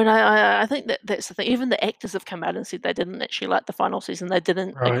 No, and I think that that's the thing. Even the actors have come out and said they didn't actually like the final season. They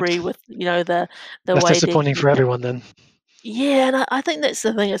didn't Right. agree with, the That's way they disappointing for everyone then. yeah, and I think that's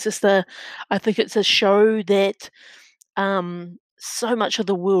the thing. It's just I think it's a show that so much of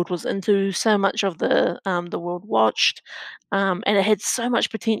the world was into, so much of the world watched, and it had so much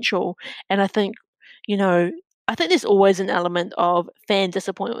potential. And you know, I think there's always an element of fan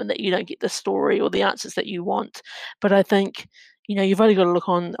disappointment that you don't get the story or the answers that you want. But I think you've only got to look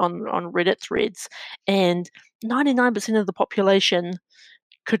on Reddit threads, and 99% of the population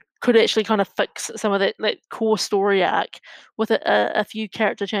could actually kind of fix some of that core story arc with a few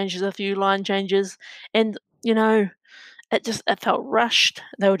character changes, a few line changes, and you know it felt rushed.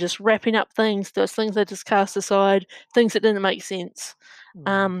 They were just wrapping up things. Those things they just cast aside, things that didn't make sense.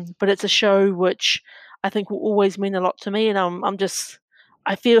 Mm. But it's a show which I think will always mean a lot to me, and I'm just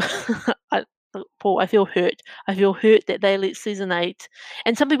I feel I, Paul, I feel hurt. I feel hurt that they let season 8,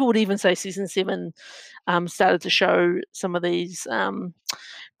 and some people would even say season 7 started to show some of these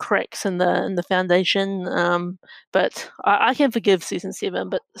cracks in the foundation. But I can forgive season 7,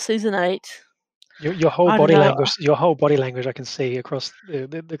 but season 8, I don't know. Your whole body language, I can see across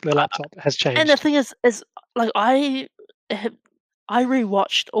the laptop has And the changed. thing is like have I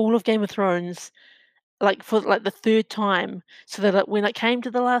rewatched all of Game of Thrones, like, for, like, the 3rd time so that, like, when it came to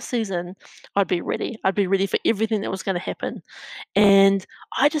the last season, I'd be ready. I'd be ready for everything that was gonna happen, and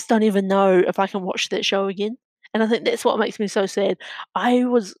I just don't even know if I can watch that show again. and I think that's what makes me so sad. I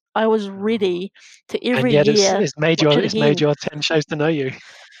was Oh. ready to And every yet year watch it it's made again. your 10 shows to know you.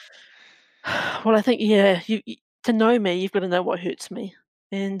 Well, I think, yeah, you to know me, you've gotta know what hurts me,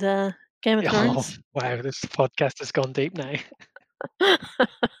 and, Game of Oh, Thrones. wow, this podcast has gone deep now.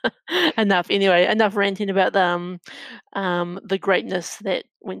 Enough. Anyway, enough ranting about the greatness that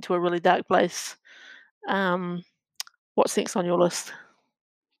went to a really dark place. Um, what's next on your list?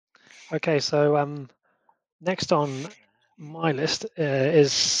 Okay, so, next on my list,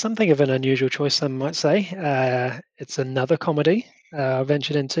 is something of an unusual choice, some might say. It's another comedy, I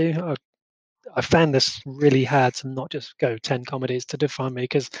ventured into. I found this really hard to not just go 10 comedies to define me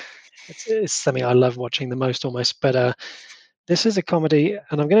because it's something I love watching the most almost. But this is a comedy,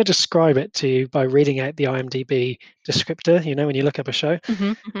 and I'm going to describe it to you by reading out the IMDb descriptor. You know, when you look up a show,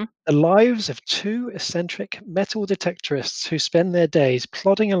 Mhm, mhm. the lives of two eccentric metal detectorists who spend their days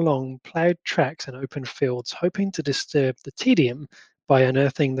plodding along plowed tracks and open fields, hoping to disturb the tedium by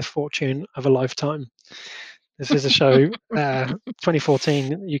unearthing the fortune of a lifetime. This is a show,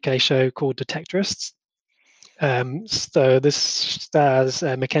 2014 UK show called Detectorists. So this stars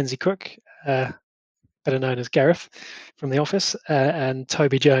Mackenzie Crook, uh, better known as Gareth from The Office, and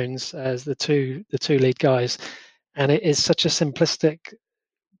Toby Jones as the two lead guys. And it is such a simplistic,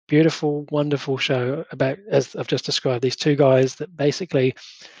 beautiful, wonderful show about, as I've just described, these two guys that basically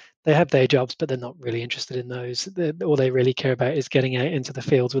they have their jobs, but they're not really interested in those. All they really care about is getting out into the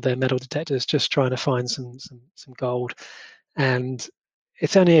fields with their metal detectors, just trying to find some gold. And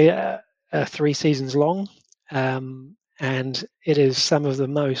it's only 3 seasons long, and it is some of the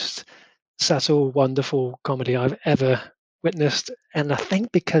most subtle, wonderful comedy I've ever witnessed. And I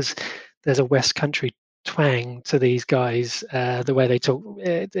think because there's a West Country twang to these guys, the way they talk,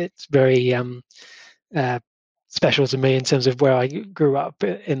 it's very uh, special to me in terms of where I grew up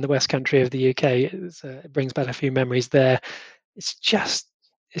in the West Country of the UK. It brings back a few memories there. It's just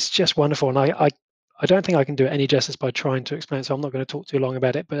it's just wonderful, and I don't think I can do it any justice by trying to explain it. So I'm not going to talk too long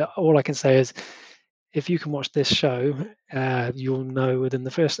about it. But all I can say is if you can watch this show, you'll know within the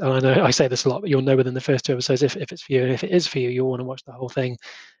first. And I know I say this a lot, but you'll know within the first 2 episodes if it's for you. And if it is for you, you'll want to watch the whole thing.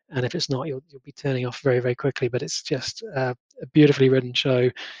 And if it's not, you'll be turning off very very quickly. But it's just a beautifully written show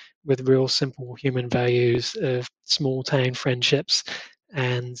with real simple human values of small town friendships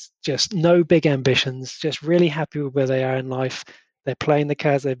and just no big ambitions. Just really happy with where they are in life. They're playing the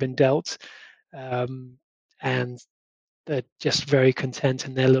cards they've been dealt. Um, and they're just very content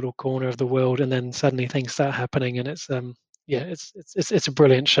in their little corner of the world, and then suddenly things start happening, and it's yeah, it's a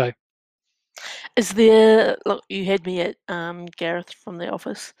brilliant show. Is there look, you had me at, Gareth from The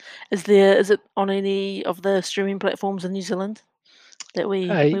Office. Is it on any of the streaming platforms in New Zealand that we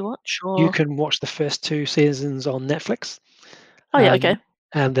Uh, we watch, you or can watch the first 2 seasons on Netflix, Oh, yeah, and okay.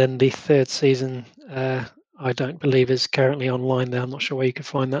 and then the third season. I don't believe is currently online there. I'm not sure where you can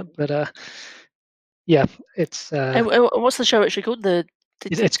find that, but yeah, it's And what's the show actually called? The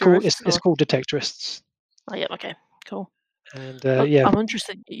it's called Detectorists it's or called Detectorists, Oh, yeah, okay, cool. and Look, yeah, I'm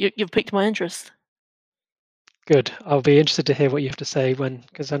interested. You've piqued my interest. good. I'll be interested to hear what you have to say when,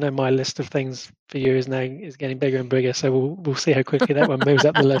 because I know my list of things for you is getting bigger and bigger. So we'll see how quickly that one moves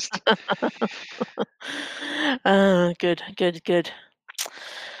up the list. Good, good, good.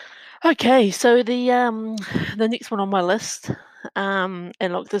 Okay, so the next one on my list, and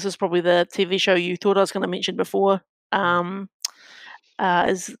look, this is probably the TV show you thought I was gonna mention before, Mm. um,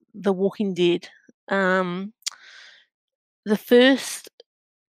 is The Walking Dead. Um, the first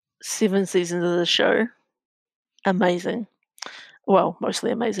 7 seasons of the show, amazing. Well,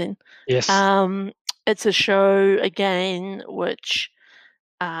 mostly amazing. Yes, Um, it's a show again which,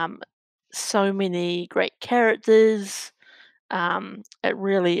 um, so many great characters. It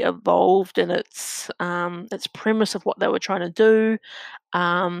really evolved in its premise of what they were trying to do.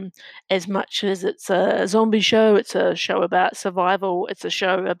 Um, as much as it's a zombie show, it's a show about survival. It's a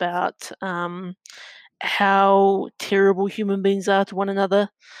show about how terrible human beings are to one another.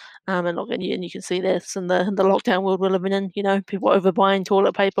 And look, and you can see this in the lockdown world we're living in. You know, people overbuying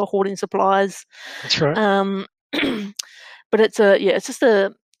toilet paper, hoarding supplies. that's right. Um, but it's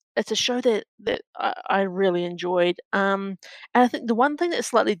a show that I really enjoyed. And I think the one thing that's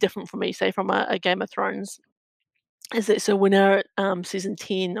slightly different for me, say from a Game of Thrones, is that so we're now at season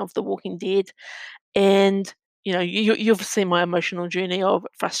 10 of The Walking Dead, and you've seen my emotional journey of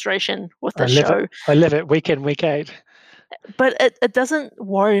frustration with I this live it. show, I live it week in, week out. but it doesn't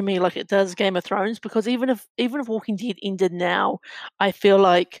worry me like it does Game of Thrones, because even if Walking Dead ended now, I feel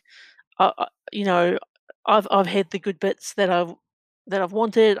like you know, I've had the good bits that I've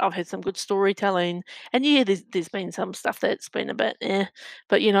wanted. I've had some good storytelling, and yeah, there's been some stuff that's been a bit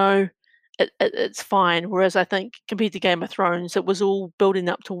but it's fine. Whereas I think compared to Game of Thrones, it was all building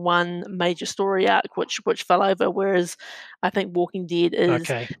up to one major story arc, which fell over. Whereas I think Walking Dead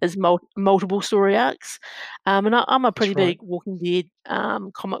Okay, is multiple story arcs, and I'm a pretty that's right. big Walking Dead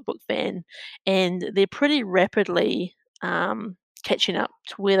comic book fan, and they're pretty rapidly catching up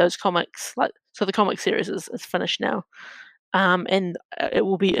to where those comics like. So the comic series is finished now, and it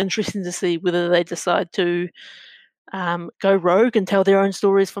will be interesting to see whether they decide to go rogue and tell their own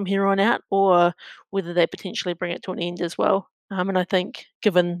stories from here on out, or whether they potentially bring it to an end as well. And I think,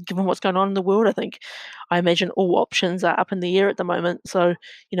 given what's going on in the world, I imagine all options are up in the air at the moment. So,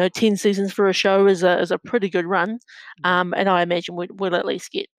 10 seasons for a show is a pretty good run, Mhm. and I imagine we'll at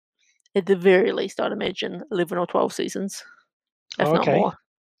least get, at the very least, I'd imagine 11 or 12 seasons, if Oh, not okay. more.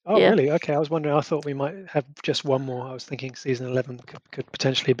 Oh, Yeah. really? Okay, I was wondering. I thought we might have just one more. I was thinking season 11 could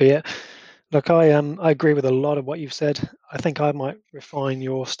potentially be it. Look, I agree with a lot of what you've said. I think I might refine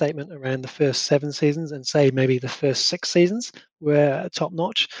your statement around the first 7 seasons and say maybe the first 6 seasons were top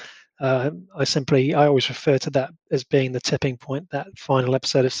notch. I always refer to that as being the tipping point, that final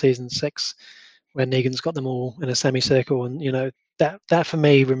episode of season 6, where Negan's got them all in a semicircle, and that for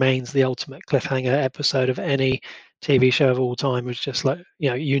me remains the ultimate cliffhanger episode of any TV show of all time. Was just like,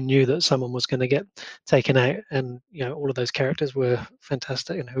 you knew that someone was going to get taken out, and all of those characters were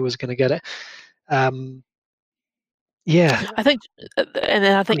fantastic, and who was going to get it. Um, yeah, I think, and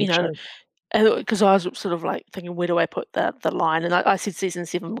then I think, great show. because I was sort of like thinking, where do I put the line? And I said season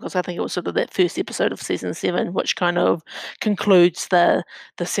seven because I think it was sort of that first episode of season seven, which kind of concludes the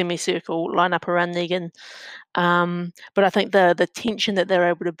semicircle lineup around Negan. But I think the tension that they're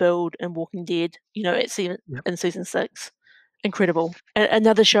able to build in Walking Dead, Yeah, in season six, incredible.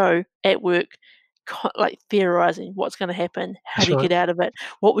 Another show at work, like theorizing what's going to happen, how that's do you right. get out of it,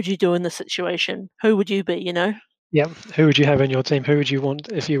 what would you do in this situation, who would you be, Yeah, who would you have in your team? Who would you want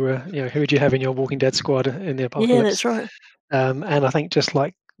if you were, who would you have in your Walking Dead squad in the Yeah, apocalypse? that's right. And I think just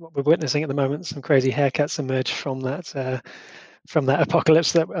like what we're witnessing at the moment, some crazy haircuts emerge from that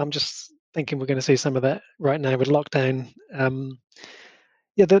apocalypse. That I'm just thinking we're going to see some of that right now with lockdown.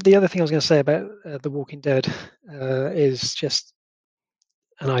 Yeah, the other thing I was going to say about The Walking Dead is just,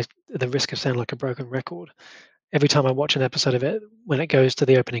 and the risk of sounding like a broken record. Every time I watch an episode of it, when it goes to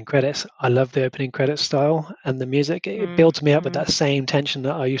the opening credits, I love the opening credits style and the music. It Mm, builds me up with mm. that same tension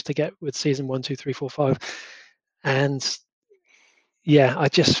that I used to get with season one, two, three, four, five. And yeah, I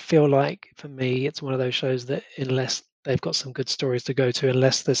just feel like for me, it's one of those shows that unless they've got some good stories to go to,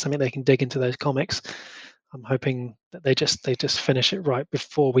 unless there's something they can dig into those comics, I'm hoping that they just finish it right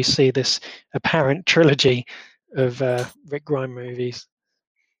before we see this apparent trilogy of Rick Grimes movies.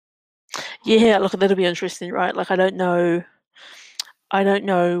 Yeah, look, that'll be interesting, right? Like, I don't know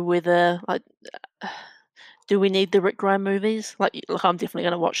whether, like, do we need the Rick Grimes movies? Like, look, I'm definitely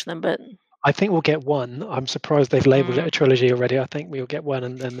gonna watch them, but I think we'll get one. I'm surprised they've labelled it mm, a trilogy already. I think we'll get one,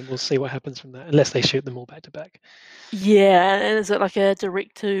 and then we'll see what happens from that, unless they shoot them all back to back. yeah, and is it like a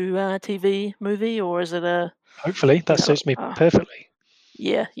direct to TV movie, or is it a, Hopefully, you that know, suits me uh, perfectly.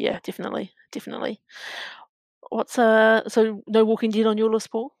 yeah, yeah, definitely, definitely. So no Walking Dead on your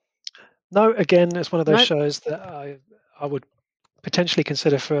list, Paul? No, again, it's one of those Nope. shows that I would potentially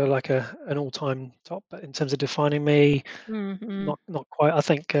consider for like an all-time top, but in terms of defining me, Mm-hmm. not quite. I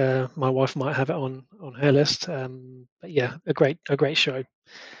think my wife might have it on her list. But yeah, a great show.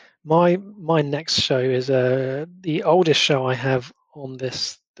 My next show is the oldest show I have on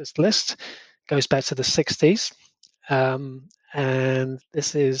this list. Goes back to the 60s, and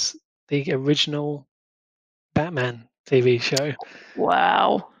this is the original Batman TV show.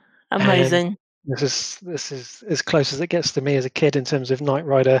 Wow, And amazing. this is as close as it gets to me as a kid in terms of Knight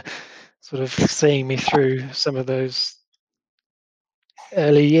Rider, sort of seeing me through some of those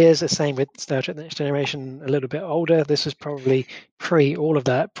early years. The same with Star Trek: The Next Generation, a little bit older. This is probably pre all of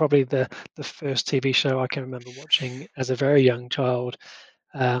that. Probably the first TV show I can remember watching as a very young child.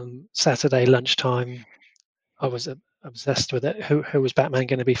 Saturday lunchtime, I was obsessed with it. Who was Batman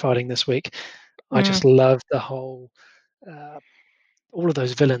going to be fighting this week? I Mm. just loved the whole. Uh, all of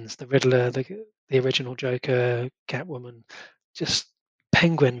those villains, the Riddler, the original Joker, Catwoman, just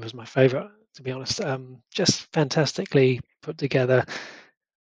Penguin was my favorite, to be honest. Just fantastically put together.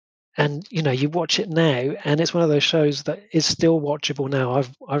 And you watch it now, and it's one of those shows that is still watchable now.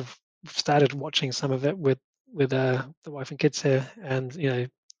 I've started watching some of it with the wife and kids here, and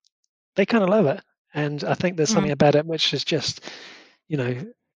they kind of love it. And I think there's Mm. something about it which is just, you know,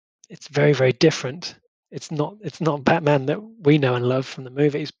 it's very very different. It's not Batman that we know and love from the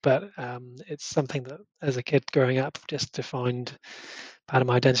movies, but it's something that as a kid growing up just defined part of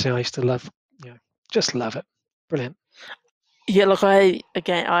my identity. I used to love, you know, just love it. Brilliant. Yeah, look, I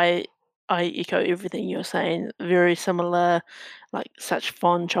I echo everything you're saying. Very similar, like such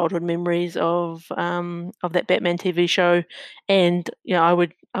fond childhood memories of that Batman TV show, and I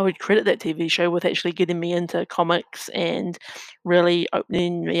would credit that TV show with actually getting me into comics and really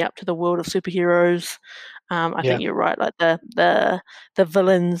opening me up to the world of superheroes. I Yeah. think you're right. Like the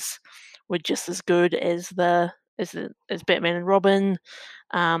villains were just as good as Batman and Robin.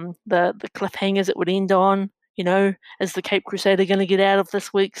 The cliffhangers it would end on. Is the Cape Crusader going to get out of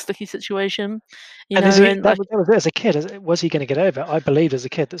this week's sticky situation? And is he And that like, was that was as a kid, was he gonna get over it? I believed as a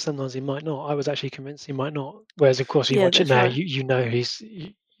kid that sometimes he might not. I was actually convinced he might not. Whereas, of course, you yeah, watch it that's now, right. you know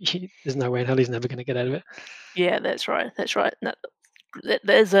there's no way in hell he's never gonna get out of it. Yeah, that's right. That's right. No, that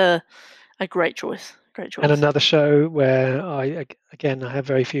is a great choice. Great And choice. another show where again, I have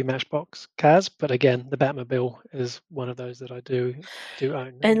very few Matchbox cars, but again, the Batmobile is one of those that I do own,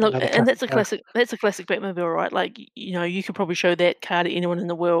 And and look, another and classic that's a car. classic. That's a classic Batmobile, right? Like, you could probably show that car to anyone in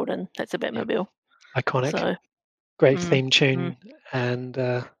the world, and that's a Yeah, Batmobile. iconic, So, great mm, theme mm. tune, and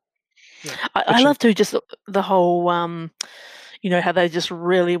yeah, I fiction. love to just the whole how they just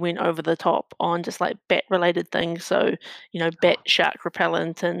really went over the top on just like bat related things. So, bat Oh, shark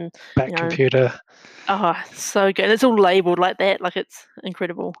repellent and, Bat you know, computer. so good. It's all labeled like that. Like, it's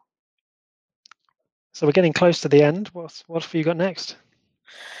incredible. So we're getting close to the end. What have you got next?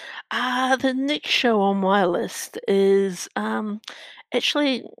 The next show on my list is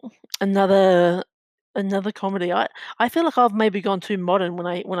actually another another comedy. I feel like I've maybe gone too modern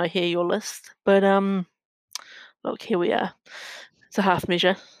when I hear your list, but look, here we are. It's a half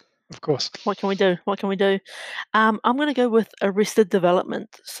measure. Of course. What can we do? What can we do? I'm gonna go with Arrested Development.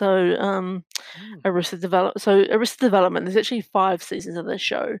 Mm, Arrested Development, there's actually 5 seasons of this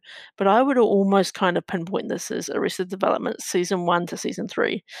show, but I would almost kind of pinpoint this as Arrested Development season 1 to season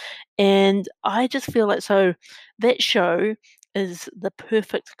 3. And I just feel like that show is the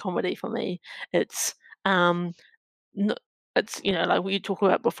perfect comedy for me. It's, um N it's, like we talked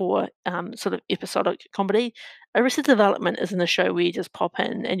about before, sort of episodic comedy. Arrested Development isn't a show where you just pop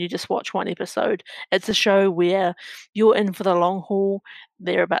in and you just watch one episode. It's a show where you're in for the long haul.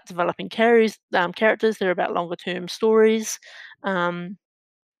 They're about developing characters. They're about longer term stories. Um,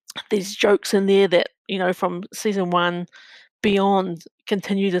 there's jokes in there that, from season 1 beyond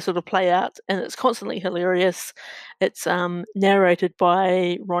continue to sort of play out, and it's constantly hilarious. It's narrated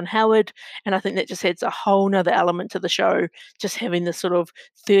by Ron Howard, and I think that just adds a whole nother element to the show, just having this sort of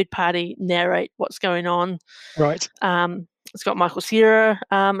third party narrate what's going on. right. It's got Michael Cera,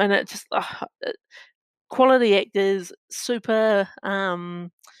 and it just quality actors, super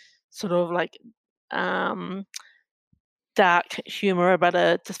sort of like um, dark humor about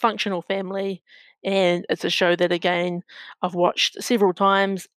a dysfunctional family, and it's a show that again I've watched several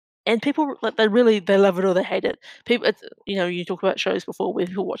times, and people like they love it or they hate it. People, you talk about shows before where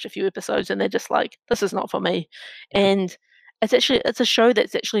people watch a few episodes and they're just like, "This is not for me," Yeah. and it's a show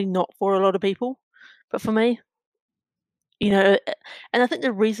that's actually not for a lot of people, but for me, and I think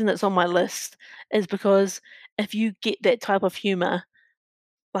the reason it's on my list is because if you get that type of humor,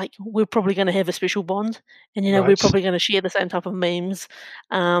 like, we're probably gonna have a special bond, and, we're Right. probably gonna share the same type of memes,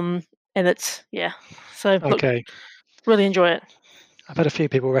 um, and it's yeah. So, look, Okay. really enjoy it. I've had a few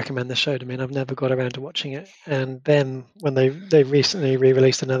people recommend the show to me, and I've never got around to watching it. And then when they recently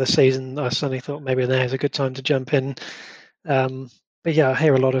re-released another season, I suddenly thought maybe now is a good time to jump in. Um, but yeah, I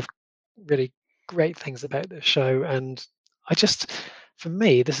hear a lot of really great things about this show, and I just, for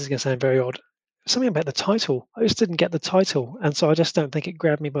me, this is going to sound very odd. Something about the title. I just didn't get the title, and so I just don't think it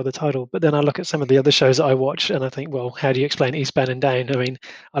grabbed me by the title. But then I look at some of the other shows that I watch, and I think, well, how do you explain Eastbound and Down? I mean,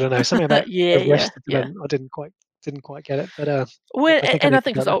 I don't know, something about Yeah, yeah, Arrested yeah. Development. I didn't quite get it, but yeah, Well, I think I and I need to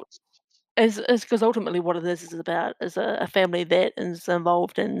think go it's there. is because ultimately what it is about is a family that is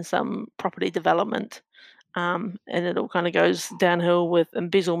involved in some property development, and it all kinda goes downhill with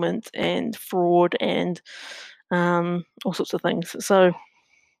embezzlement and fraud and, all sorts of things. So,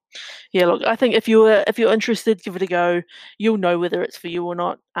 yeah, look, I think if you're interested, give it a go. You'll know whether it's for you or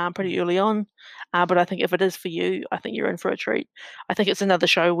not, pretty Mm, early on. But I think if it is for you, I think you're in for a treat. I think it's another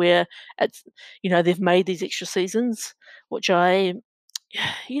show where they've made these extra seasons, which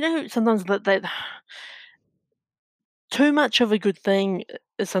sometimes that too much of a good thing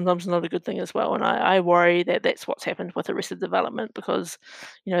is sometimes not a good thing as well. And I worry that that's what's happened with Arrested Development because,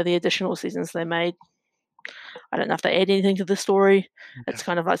 the additional seasons they made, I don't know if they add anything to the story. yeah. It's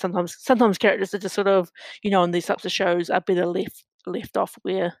kind of like sometimes characters are just sort of, in these types of shows are better left off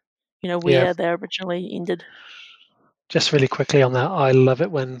where, Yeah. where they originally ended. Just really quickly on that, I love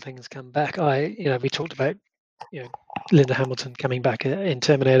it when things come back. We talked about, you know, Linda Hamilton coming back in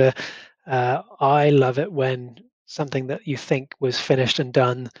Terminator. I love it when something that you think was finished and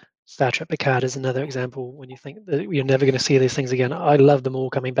done Star Trek Picard is another example when you think that you're never going to see these things again. I love them all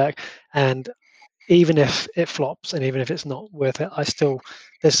coming back, and even if it flops and even if it's not worth it,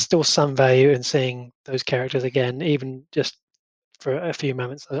 there's still some value in seeing those characters again, even just for a few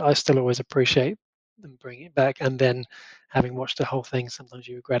moments. I still always appreciate them bringing it back, and then having watched the whole thing, sometimes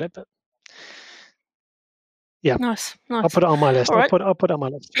you regret it. But yeah, Nice, I'll nice. put it on my list. All right. I'll put it on my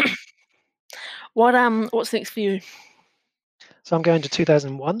list. What's next for you? So I'm going to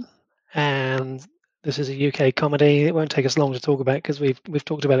 2001, and this is a UK comedy. It won't take us long to talk about because we've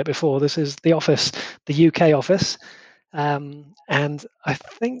talked about it before. This is The Office, the UK Office, and I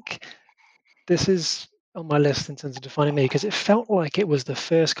think this is on my list in terms of defining me because it felt like it was the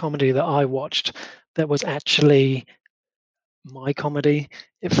first comedy that I watched that was actually my comedy.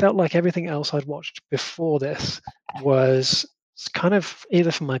 It felt like everything else I'd watched before this was kind of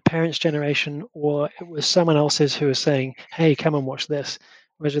either from my parents' generation or it was someone else's who was saying, "Hey, come and watch this."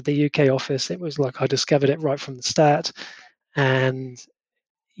 Whereas with the UK Office, it was like I discovered it right from the start, and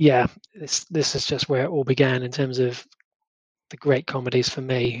yeah, this is just where it all began in terms of the great comedies for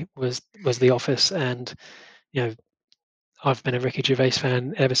me was The Office, and you know I've been a Ricky Gervais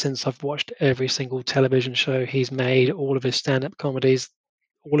fan ever since. I've watched every single television show he's made, all of his stand-up comedies,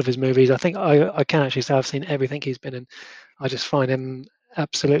 all of his movies. I think I can actually say I've seen everything he's been in. I just find him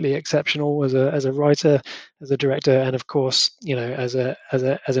absolutely exceptional as a writer, as a director, and of course, as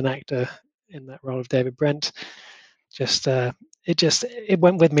an actor in that role of David Brent. Just it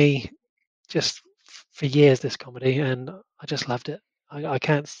went with me just for years, this comedy, and I just loved it. I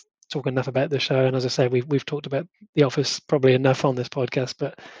can't talk enough about the show, and as I say, we've talked about The Office probably enough on this podcast,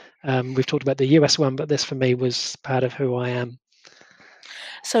 but we've talked about the US one, but this for me was part of who I am.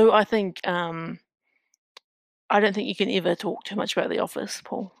 So I think I don't think you can ever talk too much about The Office,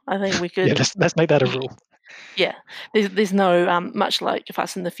 Paul. I think we Yeah, could. let's make that a rule. Yeah, there's no much like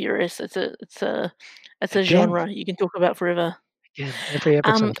Fast and the Furious. It's a Again, genre you can talk about forever. again, every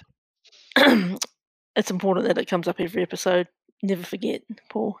Um, episode. it's important that it comes up every episode. Never forget,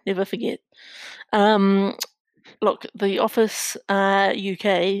 Paul. Never forget. Um, Look, The Office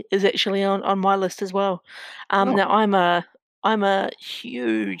UK is actually on my list as well. Oh, Now I'm a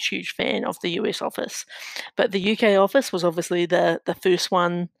huge fan of the US Office, but the UK Office was obviously the first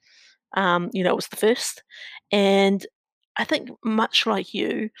one. It was the first, and I think much like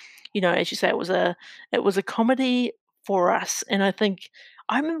you, as you say, it was a comedy for us, and I think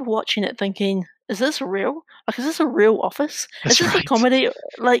I remember watching it thinking, "Is this real? Like, is this a real office? Is that's this a right. comedy?"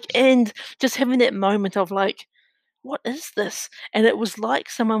 Like, and just having that moment of like, "What is this?" And it was like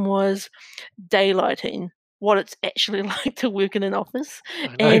someone was daylighting what it's actually like to work in an office, I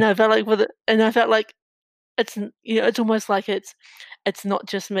know. and I felt like it's almost like it's not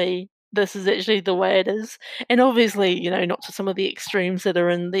just me. This is actually the way it is. And obviously, not to some of the extremes that are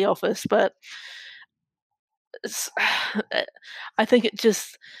in The Office, but it's, I think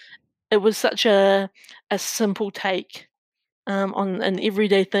it was such a simple take on an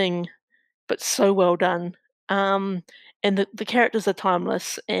everyday thing, but so well done. Um, and the characters are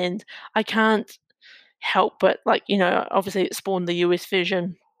timeless, and I can't help but like obviously it spawned the US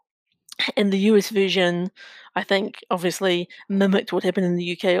version. And the US version, I think, obviously mimicked what happened in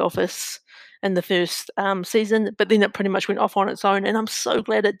the UK office in the first season, but then it pretty much went off on its own. And I'm so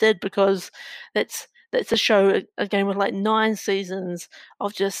glad it did because that's a show again with like 9 seasons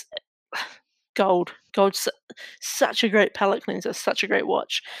of just gold. Such a great palate cleanser, such a great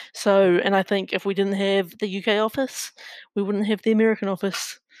watch. So, and I think if we didn't have the UK office, we wouldn't have the American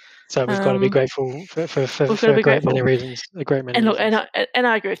office. So we've got to be Um, grateful we've got for to a be great many grateful. reasons. A great many And look, reasons. and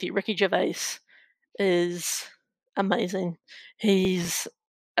I agree with you. Ricky Gervais is amazing. He's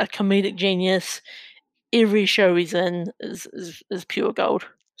a comedic genius. Every show he's in is pure gold.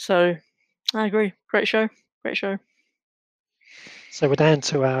 So I agree. Great show. Great show. So we're down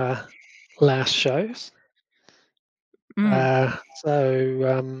to our last shows.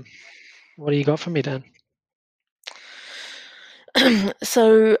 Mm. What do you got for me, Dan?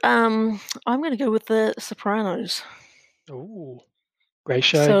 So I'm going to go with the Sopranos. Ooh, great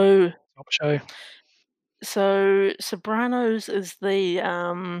show, So top show. Sopranos is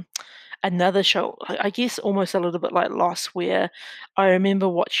the another show. I guess almost a little bit like Lost, where I remember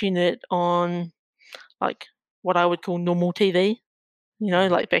watching it on like what I would call normal TV. Mhm.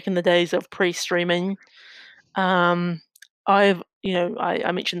 Like back in the days of pre-streaming. Um, I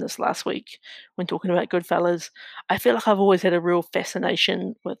mentioned this last week when talking about Goodfellas. I feel like I've always had a real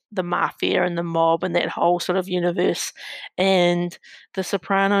fascination with the mafia and the mob and that whole sort of universe. And The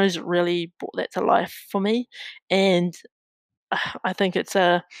Sopranos really brought that to life for me. And I think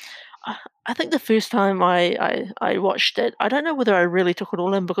I I think the first time I watched it, I don't know whether I really took it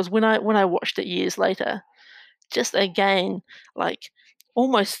all in because when I watched it years later, just again, like,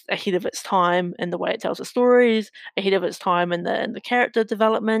 almost ahead of its time in the way it tells the stories, ahead of its time in the character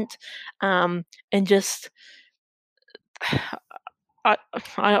development, and just I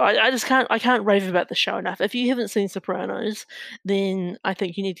I just can't rave about the show enough. If you haven't seen Sopranos, then I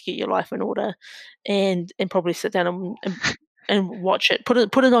think you need to get your life in order and probably sit down and watch it. Put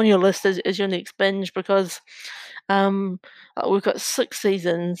it on your list as your next binge because, um, we've got 6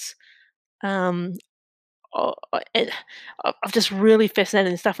 seasons, um, it of just really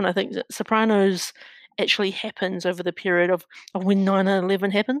fascinating stuff, and I think that Sopranos actually happens over the period of when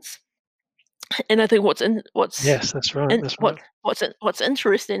 9/11 happens. And I think Yes, that's right. in That's right. what's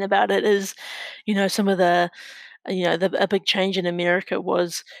interesting about it is, some of a big change in America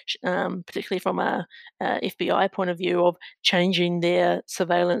was, particularly from a FBI point of view, of changing their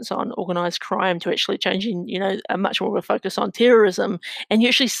surveillance on organized crime to actually changing, a much more of a focus on terrorism. And you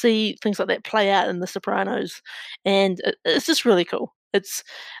actually see things like that play out in The Sopranos, and it's just really cool. It's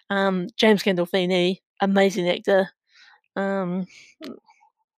James Gandolfini, amazing actor. Um,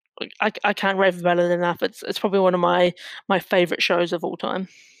 I can't rave about it enough. It's probably one of my favorite shows of all time.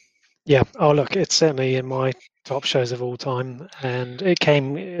 Yeah. Oh, look, it's certainly in my top shows of all time, and it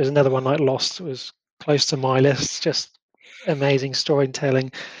was another one like Lost was close to my list. Just amazing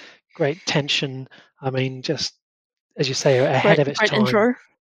storytelling, great tension. I mean, just as you say, ahead Great of its great time. intro.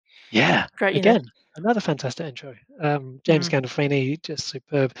 Yeah. Great, Again, another fantastic intro. James mm. Gandolfini, just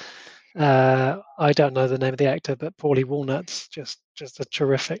superb. I don't know the name of the actor, but Paulie Walnut's just a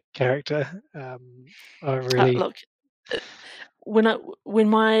terrific character. I really Look, uh, when I when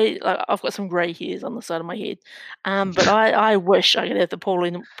my like, I've got some grey hairs on the side of my head, but I wish I could have the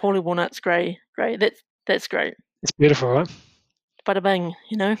Paulie Walnuts grey. That's great. it's beautiful, right? Bada bang,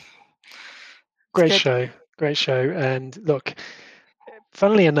 it's Great good. show, great show. And look,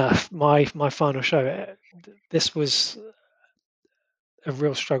 funnily enough, my final show, this was a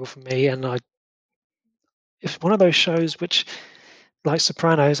real struggle for me, and it's one of those shows which, like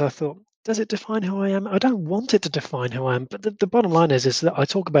Sopranos, I thought, does it define who I am? I don't want it to define who I am, but the bottom line is that I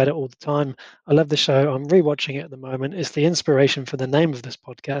talk about it all the time. I love the show. I'm rewatching it at the moment. It's the inspiration for the name of this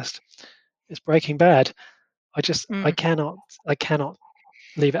podcast. It's Breaking Bad. Mm. I cannot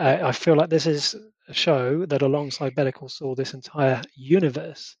leave it out. I feel like this is a show that, alongside Better Call Saul, this entire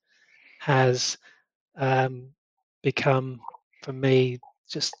universe has um, become, for me,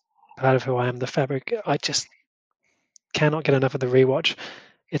 just part of who I am. The fabric. I just cannot get enough of the rewatch.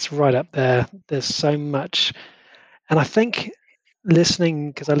 It's right up there. There's so much, and I think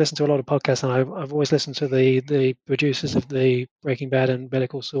listening, because I listen to a lot of podcasts, and I've always listened to the producers of the Breaking Bad and Better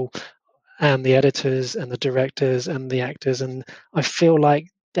Call Saul, and the editors and the directors and the actors, and I feel like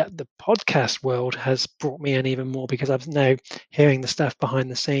that the podcast world has brought me in even more because I'm now hearing the stuff behind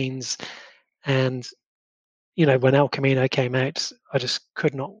the scenes. And when El Camino came out, I just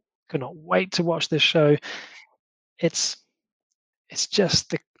could not wait to watch this show. It's it's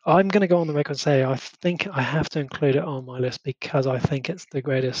just I'm going to go on the record and say I think I have to include it on my list because I think it's the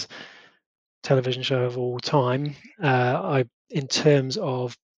greatest television show of all time. In terms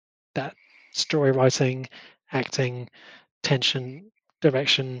of that story writing, acting, tension,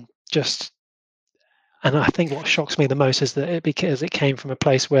 direction, just and I think what shocks me the most is that because it came from a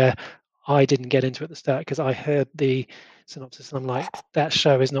place where I didn't get into it at the start because I heard the synopsis and I'm like, that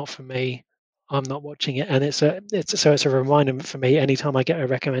show is not for me. I'm not watching it, and it's a reminder for me anytime I get a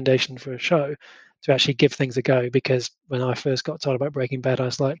recommendation for a show to actually give things a go. Because when I first got told about Breaking Bad, I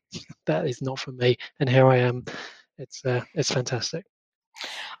was like, that is not for me, and here I am. It's fantastic.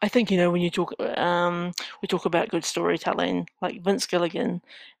 I think, when we talk about good storytelling, like Vince Gilligan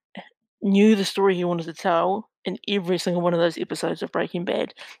knew the story he wanted to tell in every single one of those episodes of Breaking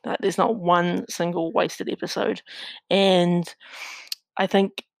Bad. Like, there's not one single wasted episode. And I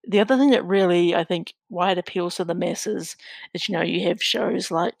think the other thing that really, I think, why it appeals to the masses is, you have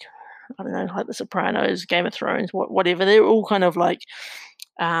shows like, I don't know, like The Sopranos, Game of Thrones, whatever. They're all kind of like,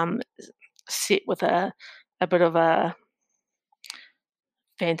 um, set with a bit of a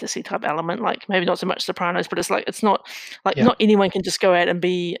fantasy type element, like maybe not so much Sopranos, but it's not like Yeah. not anyone can just go out and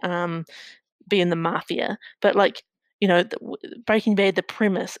be in the mafia. But like, Breaking Bad, the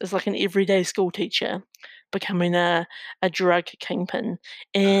premise is like an everyday school teacher becoming a drug kingpin,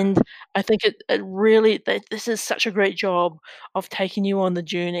 and I think it really this is such a great job of taking you on the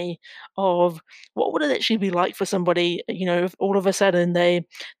journey of what would it actually be like for somebody, if all of a sudden they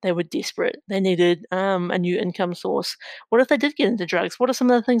were desperate, they needed a new income source. What if they did get into drugs? What are some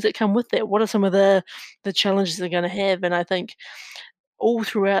of the things that come with that? What are some of the challenges they're going to have? And I think all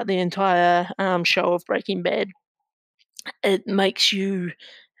throughout the entire show of Breaking Bad, it makes you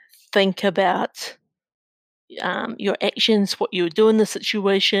think about your actions, what you would do in the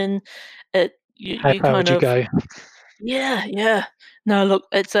situation. How You far kind would you of go? yeah, yeah. No, look,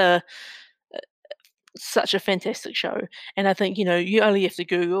 it's a such a fantastic show, and I think, you only have to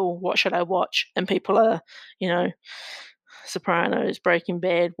Google, "What should I watch?" and people are, you know, Sopranos, Breaking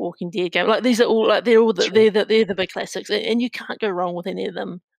Bad, Walking Dead, Game like, these are all, like, they're all That's right. they're the big classics, and you can't go wrong with any of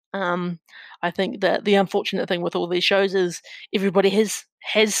them. Um, I think that the unfortunate thing with all these shows is everybody has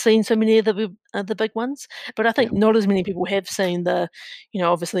seen so many of the big ones, but I Yeah. think not as many people have seen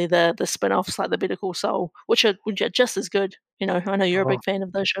obviously the spin-offs like the Better Call Saul, which are just as good. I know you're a Oh, big fan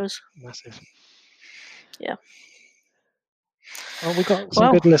of those shows. massive. Yeah. Well, we got some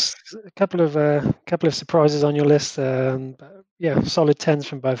Well, good lists. A couple of surprises on your list. But yeah, solid tens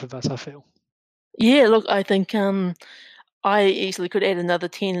from both of us, I feel. yeah, look, I think, I easily could add another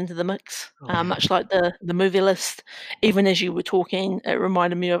 10 into the mix, Oh yeah, much like the movie list. Even as you were talking, it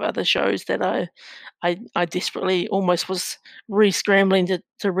reminded me of other shows that I desperately almost was scrambling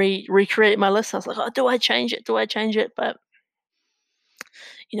to recreate my list. I was like, "Oh, do I change it? Do I change it?" But,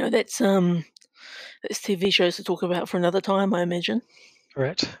 you know, that's TV shows to talk about for another time, I imagine.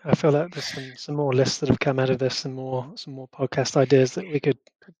 correct. I feel that there's some more lists that have come out of this, some more podcast ideas that we could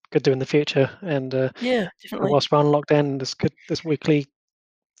do in the future. And Yeah, definitely. whilst we're on lockdown, this weekly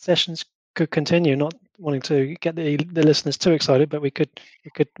sessions could continue. Not wanting to get the listeners too excited, but we could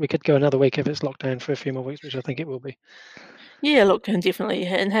go another week if it's locked down for a few more weeks, which I think it will be. Yeah, look, and definitely.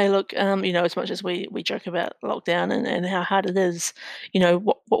 And hey, look, as much as we joke about lockdown and how hard it is,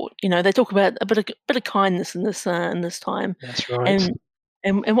 they talk about a bit of kindness in this time, That's right. and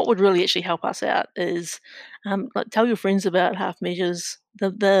and what would really actually help us out is, like, tell your friends about Half Measures.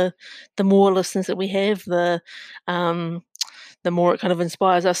 The more listeners that we have, um, the more it kind of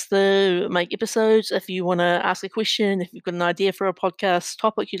inspires us to make episodes. If you want to ask a question, if you've got an idea for a podcast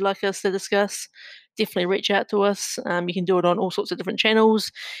topic you'd like us to discuss, definitely reach out to us. You can do it on all sorts of different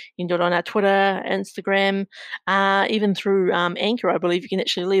channels. You can do it on our Twitter, Instagram, even through Anchor. I believe you can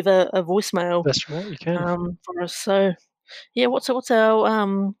actually leave a voicemail That's right. You can. for us. So yeah, what's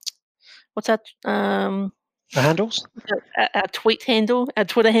um, The handles. our tweet handle, our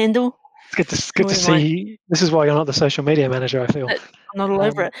Twitter handle? It's good Can to we remind see. This is why you're not the social media manager, I feel. that I'm not all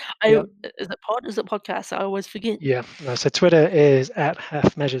over Um, it. I yeah, Is it pod? Is it podcast? I always forget. yeah. No, so Twitter is at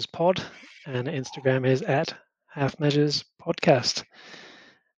Half Measures Pod, and Instagram is at Half Measures Podcast.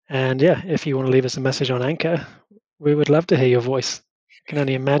 And yeah, if you want to leave us a message on Anchor, we would love to hear your voice. I can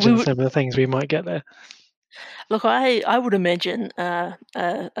only We imagine would some of the things we might get there. Look, I would imagine a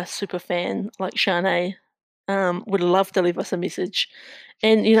super fan like Shanae would love to leave us a message,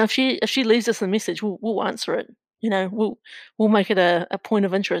 and if she leaves us a message, we'll answer it. We'll make it a point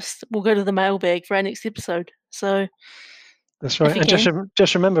of interest. We'll go to the mailbag for our next episode. So That's if right. you And can,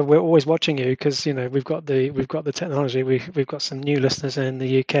 just remember, we're always watching you because we've got the technology. We've got some new listeners in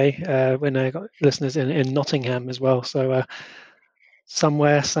the UK. We're now got listeners in Nottingham as well. So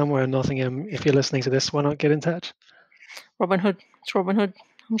somewhere in Nottingham, if you're listening to this, why not get in touch? Robin Hood, it's Robin Hood. I'm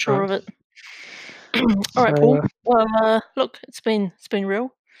That's sure right. of it. All right, So Paul. Well, look, it's been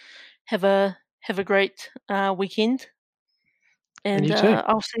real. Have a great weekend, and and you too.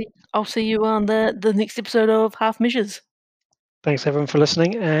 I'll see you on the next episode of Half Measures. Thanks everyone for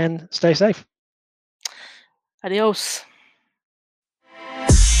listening and stay safe. Adios.